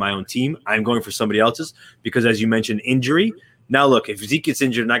not getting my own team. I'm going for somebody else's because, as you mentioned, injury. Now, look, if Zeke gets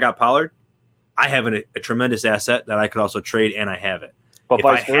injured and I got Pollard, I have a tremendous asset that I could also trade, and I have it. But if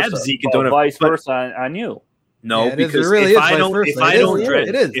I have Zeke and don't have vice versa on you. No, because if I don't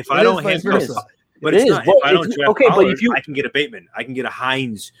handcuff, but it's not. If I don't draft Pollard, I can get a Bateman. I can get a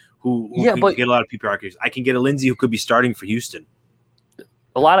Hines who can get a lot of PPR. I can get a Lindsey who could be starting for Houston.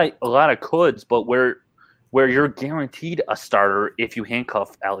 A lot of coulds, but where you're guaranteed a starter if you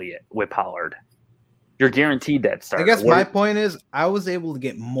handcuff Elliott with Pollard. You're guaranteed that starter. I guess my point is I was able to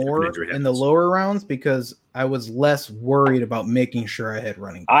get more in the lower rounds because I was less worried about making sure I had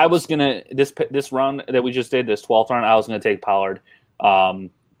running backs. I was gonna this round that we just did, this 12th round, I was gonna take Pollard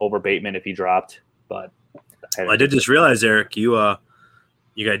over Bateman if he dropped, but I did just realize, Eric, you got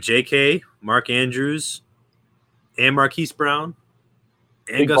JK, Mark Andrews, and Marquise Brown,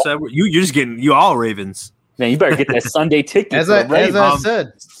 and Gus Edwards. You're just getting you all Ravens. Man, you better get that Sunday ticket. As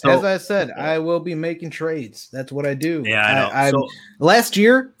I said, I will be making trades. That's what I do. Yeah, I know. Last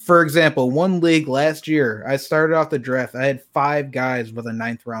year, for example, one league last year, I started off the draft. I had 5 guys with a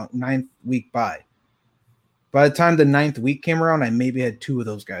 9th week bye. By the time the 9th week came around, I maybe had 2 of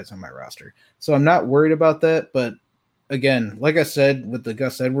those guys on my roster. So I'm not worried about that. But again, like I said, with the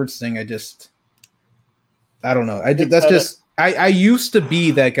Gus Edwards thing, I don't know. I used to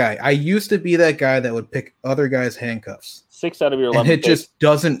be that guy. I used to be that guy that would pick other guys' handcuffs. 6 out of your 11. And it just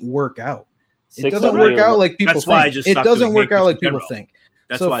doesn't work out. It doesn't work out like people think. It doesn't work out like people think.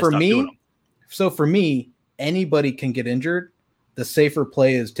 So for me, anybody can get injured. The safer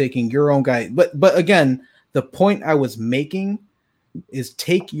play is taking your own guy. But again, the point I was making is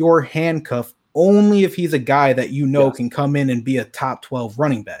take your handcuff only if he's a guy that Yes. can come in and be a top 12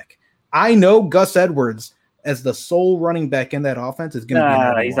 running back. I know Gus Edwards as the sole running back in that offense is going to be an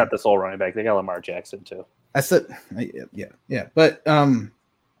RB1. He's not the sole running back. They got Lamar Jackson too. I said, yeah. But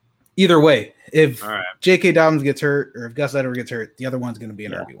either way, if J.K. Dobbins gets hurt or if Gus Edwards gets hurt, the other one's going to be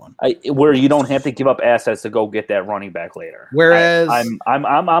an RB1. Where you don't have to give up assets to go get that running back later. Whereas I'm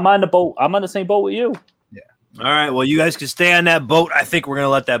on the boat. I'm on the same boat with you. Yeah. All right. Well, you guys can stay on that boat. I think we're going to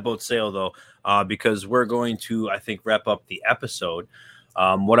let that boat sail though, because we're going to, I think, wrap up the episode.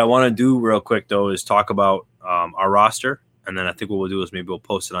 What I want to do real quick though is talk about our roster. And then I think what we'll do is maybe we'll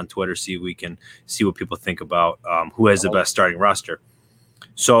post it on Twitter, see if we can see what people think about who has the best starting roster.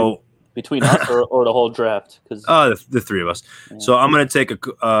 So between us or the whole draft, because the three of us. Yeah. So I'm going to take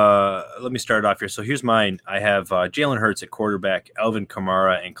let me start off here. So here's mine. I have Jalen Hurts at quarterback, Alvin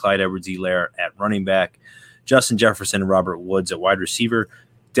Kamara and Clyde Edwards-Helaire at running back, Justin Jefferson and Robert Woods at wide receiver,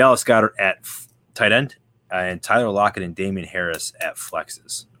 Dallas Goedert at tight end, and Tyler Lockett and Damian Harris at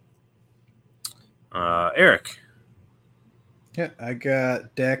flexes. Eric. Yeah, I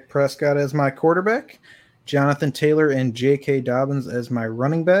got Dak Prescott as my quarterback, Jonathan Taylor and J.K. Dobbins as my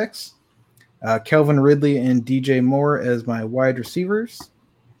running backs, Calvin Ridley and DJ Moore as my wide receivers,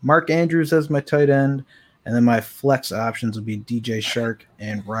 Mark Andrews as my tight end, and then my flex options would be DJ Shark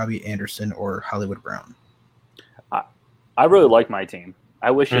and Robbie Anderson or Hollywood Brown. I really like my team. I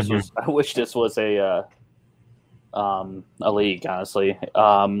wish this was a league, honestly.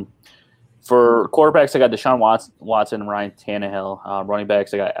 For quarterbacks, I got Deshaun Watson and Ryan Tannehill. Running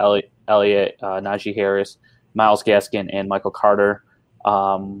backs, I got Elliott, Najee Harris, Myles Gaskin, and Michael Carter.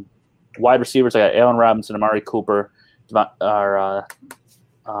 Wide receivers, I got Allen Robinson, Amari Cooper, sorry,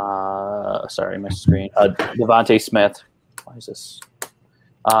 my screen. Devontae Smith. Why is this?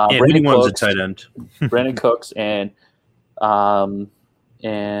 Brandon Cooks, a tight end. Brandon Cooks, and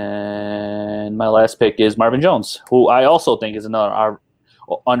my last pick is Marvin Jones, who I also think is another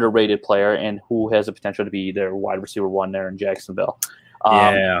underrated player and who has the potential to be their wide receiver one there in Jacksonville.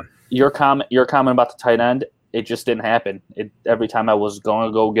 Your comment about the tight end, it just didn't happen. Every time I was going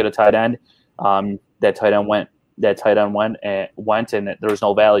to go get a tight end, that tight end went, and there was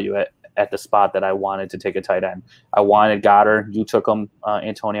no value at the spot that I wanted to take a tight end. I wanted Goddard. You took him,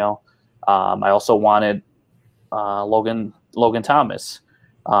 Antonio. I also wanted Logan Thomas.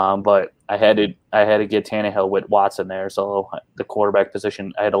 But I had to get Tannehill with Watson there, so the quarterback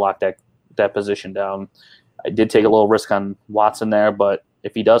position, I had to lock that position down. I did take a little risk on Watson there, but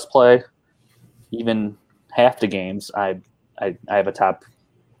if he does play even half the games, I have a top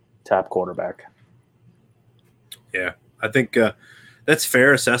quarterback. Yeah, I think that's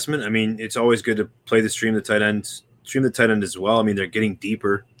fair assessment. I mean, it's always good to play stream the tight end as well. I mean, they're getting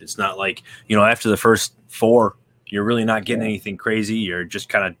deeper. It's not like, after the first four, you're really not getting anything crazy. You're just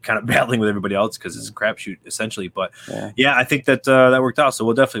kind of battling with everybody else because it's a crapshoot essentially. But yeah, I think that that worked out. So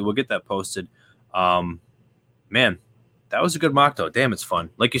we'll get that posted. Man, that was a good mock though. Damn, it's fun.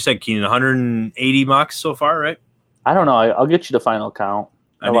 Like you said, Keenan, 180 mocks so far, right? I don't know. I'll get you the final count.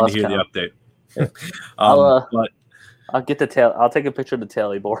 I need to hear the update. I'll get the tail. I'll take a picture of the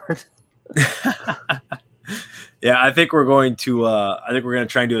tally board. Yeah, I think we're going to.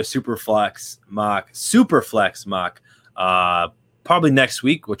 Try and do a super flex mock. Probably next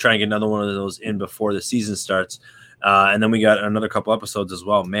week. We'll try and get another one of those in before the season starts, and then we got another couple episodes as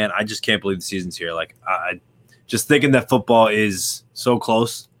well. Man, I just can't believe the season's here. Like, I just thinking that football is so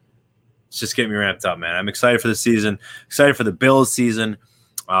close. It's just getting me ramped up, man. I'm excited for the season. Excited for the Bills season.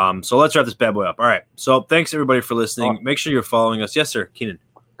 So let's wrap this bad boy up. All right. So thanks everybody for listening. Make sure you're following us. Yes, sir, Keenan.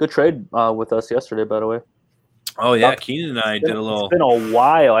 Good trade with us yesterday, by the way. Oh yeah, Keenan and I did a little. It's been a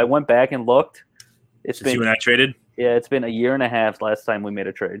while. I went back and looked. Since you and I traded. Yeah, it's been a year and a half last time we made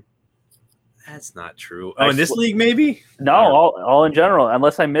a trade. That's not true. Oh, in this league, maybe? No, all in general.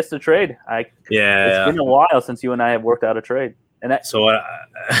 Unless I missed a trade. It's been a while since you and I have worked out a trade. And so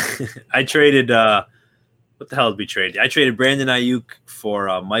I traded. What the hell did we trade? I traded Brandon Ayuk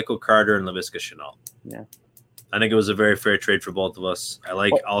for Michael Carter and Laviska Shenault. Yeah, I think it was a very fair trade for both of us. I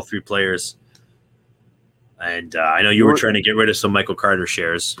like all three players. And I know you were trying to get rid of some Michael Carter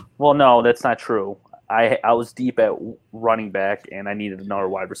shares. Well, no, that's not true. I was deep at running back, and I needed another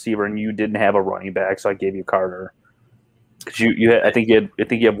wide receiver, and you didn't have a running back, so I gave you Carter. Because I think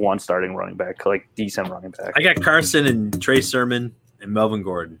you have one starting running back, like decent running back. I got Carson and Trey Sermon and Melvin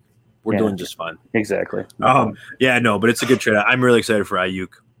Gordon. We're doing just fine. Exactly. But it's a good trade. I'm really excited for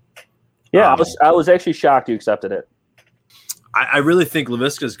Ayuk. Yeah, I was actually shocked you accepted it. I really think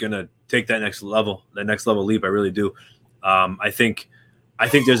Laviska is going to take that next level leap. I really do. I think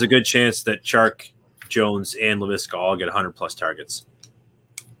there's a good chance that Chark, Jones, and Laviska all get 100+ targets.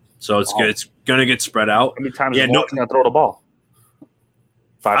 So it's good. It's going to get spread out. How many times is Lawrence going to throw the ball?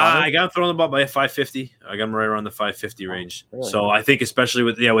 500? I got him throwing the ball by 550. I got him right around the 550 range. Really? So I think especially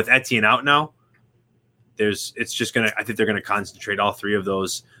with Etienne out now, I think they're gonna concentrate all three of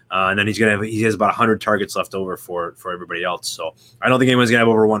those, and then he has about 100 targets left over for everybody else. So I don't think anyone's gonna have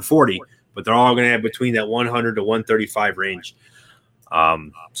over 140, but they're all gonna have between that 100 to 135 range.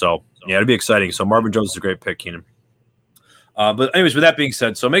 So yeah, it'll be exciting. So Marvin Jones is a great pick, Keenan. But anyways, with that being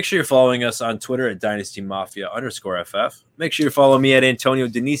said, so make sure you're following us on Twitter at DynastyMafia_FF. Make sure you follow me at Antonio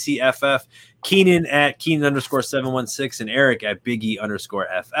Denisi FF, Keenan at Keenan_716, and Eric at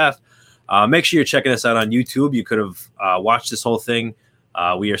Biggie_FF. Make sure you're checking us out on YouTube. You could have watched this whole thing.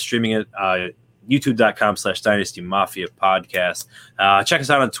 We are streaming it youtube.com/Dynasty Mafia podcast. Check us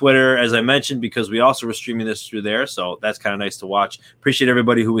out on Twitter, as I mentioned, because we also were streaming this through there. So that's kind of nice to watch. Appreciate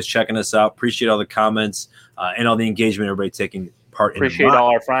everybody who was checking us out. Appreciate all the comments and all the engagement, everybody taking part in the mock. Appreciate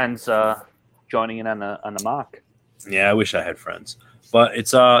all our friends joining in on the mock. Yeah, I wish I had friends. But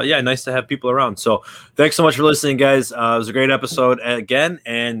it's nice to have people around. So thanks so much for listening, guys. It was a great episode again,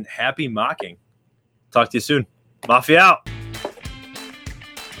 and happy mocking. Talk to you soon. Mafia out.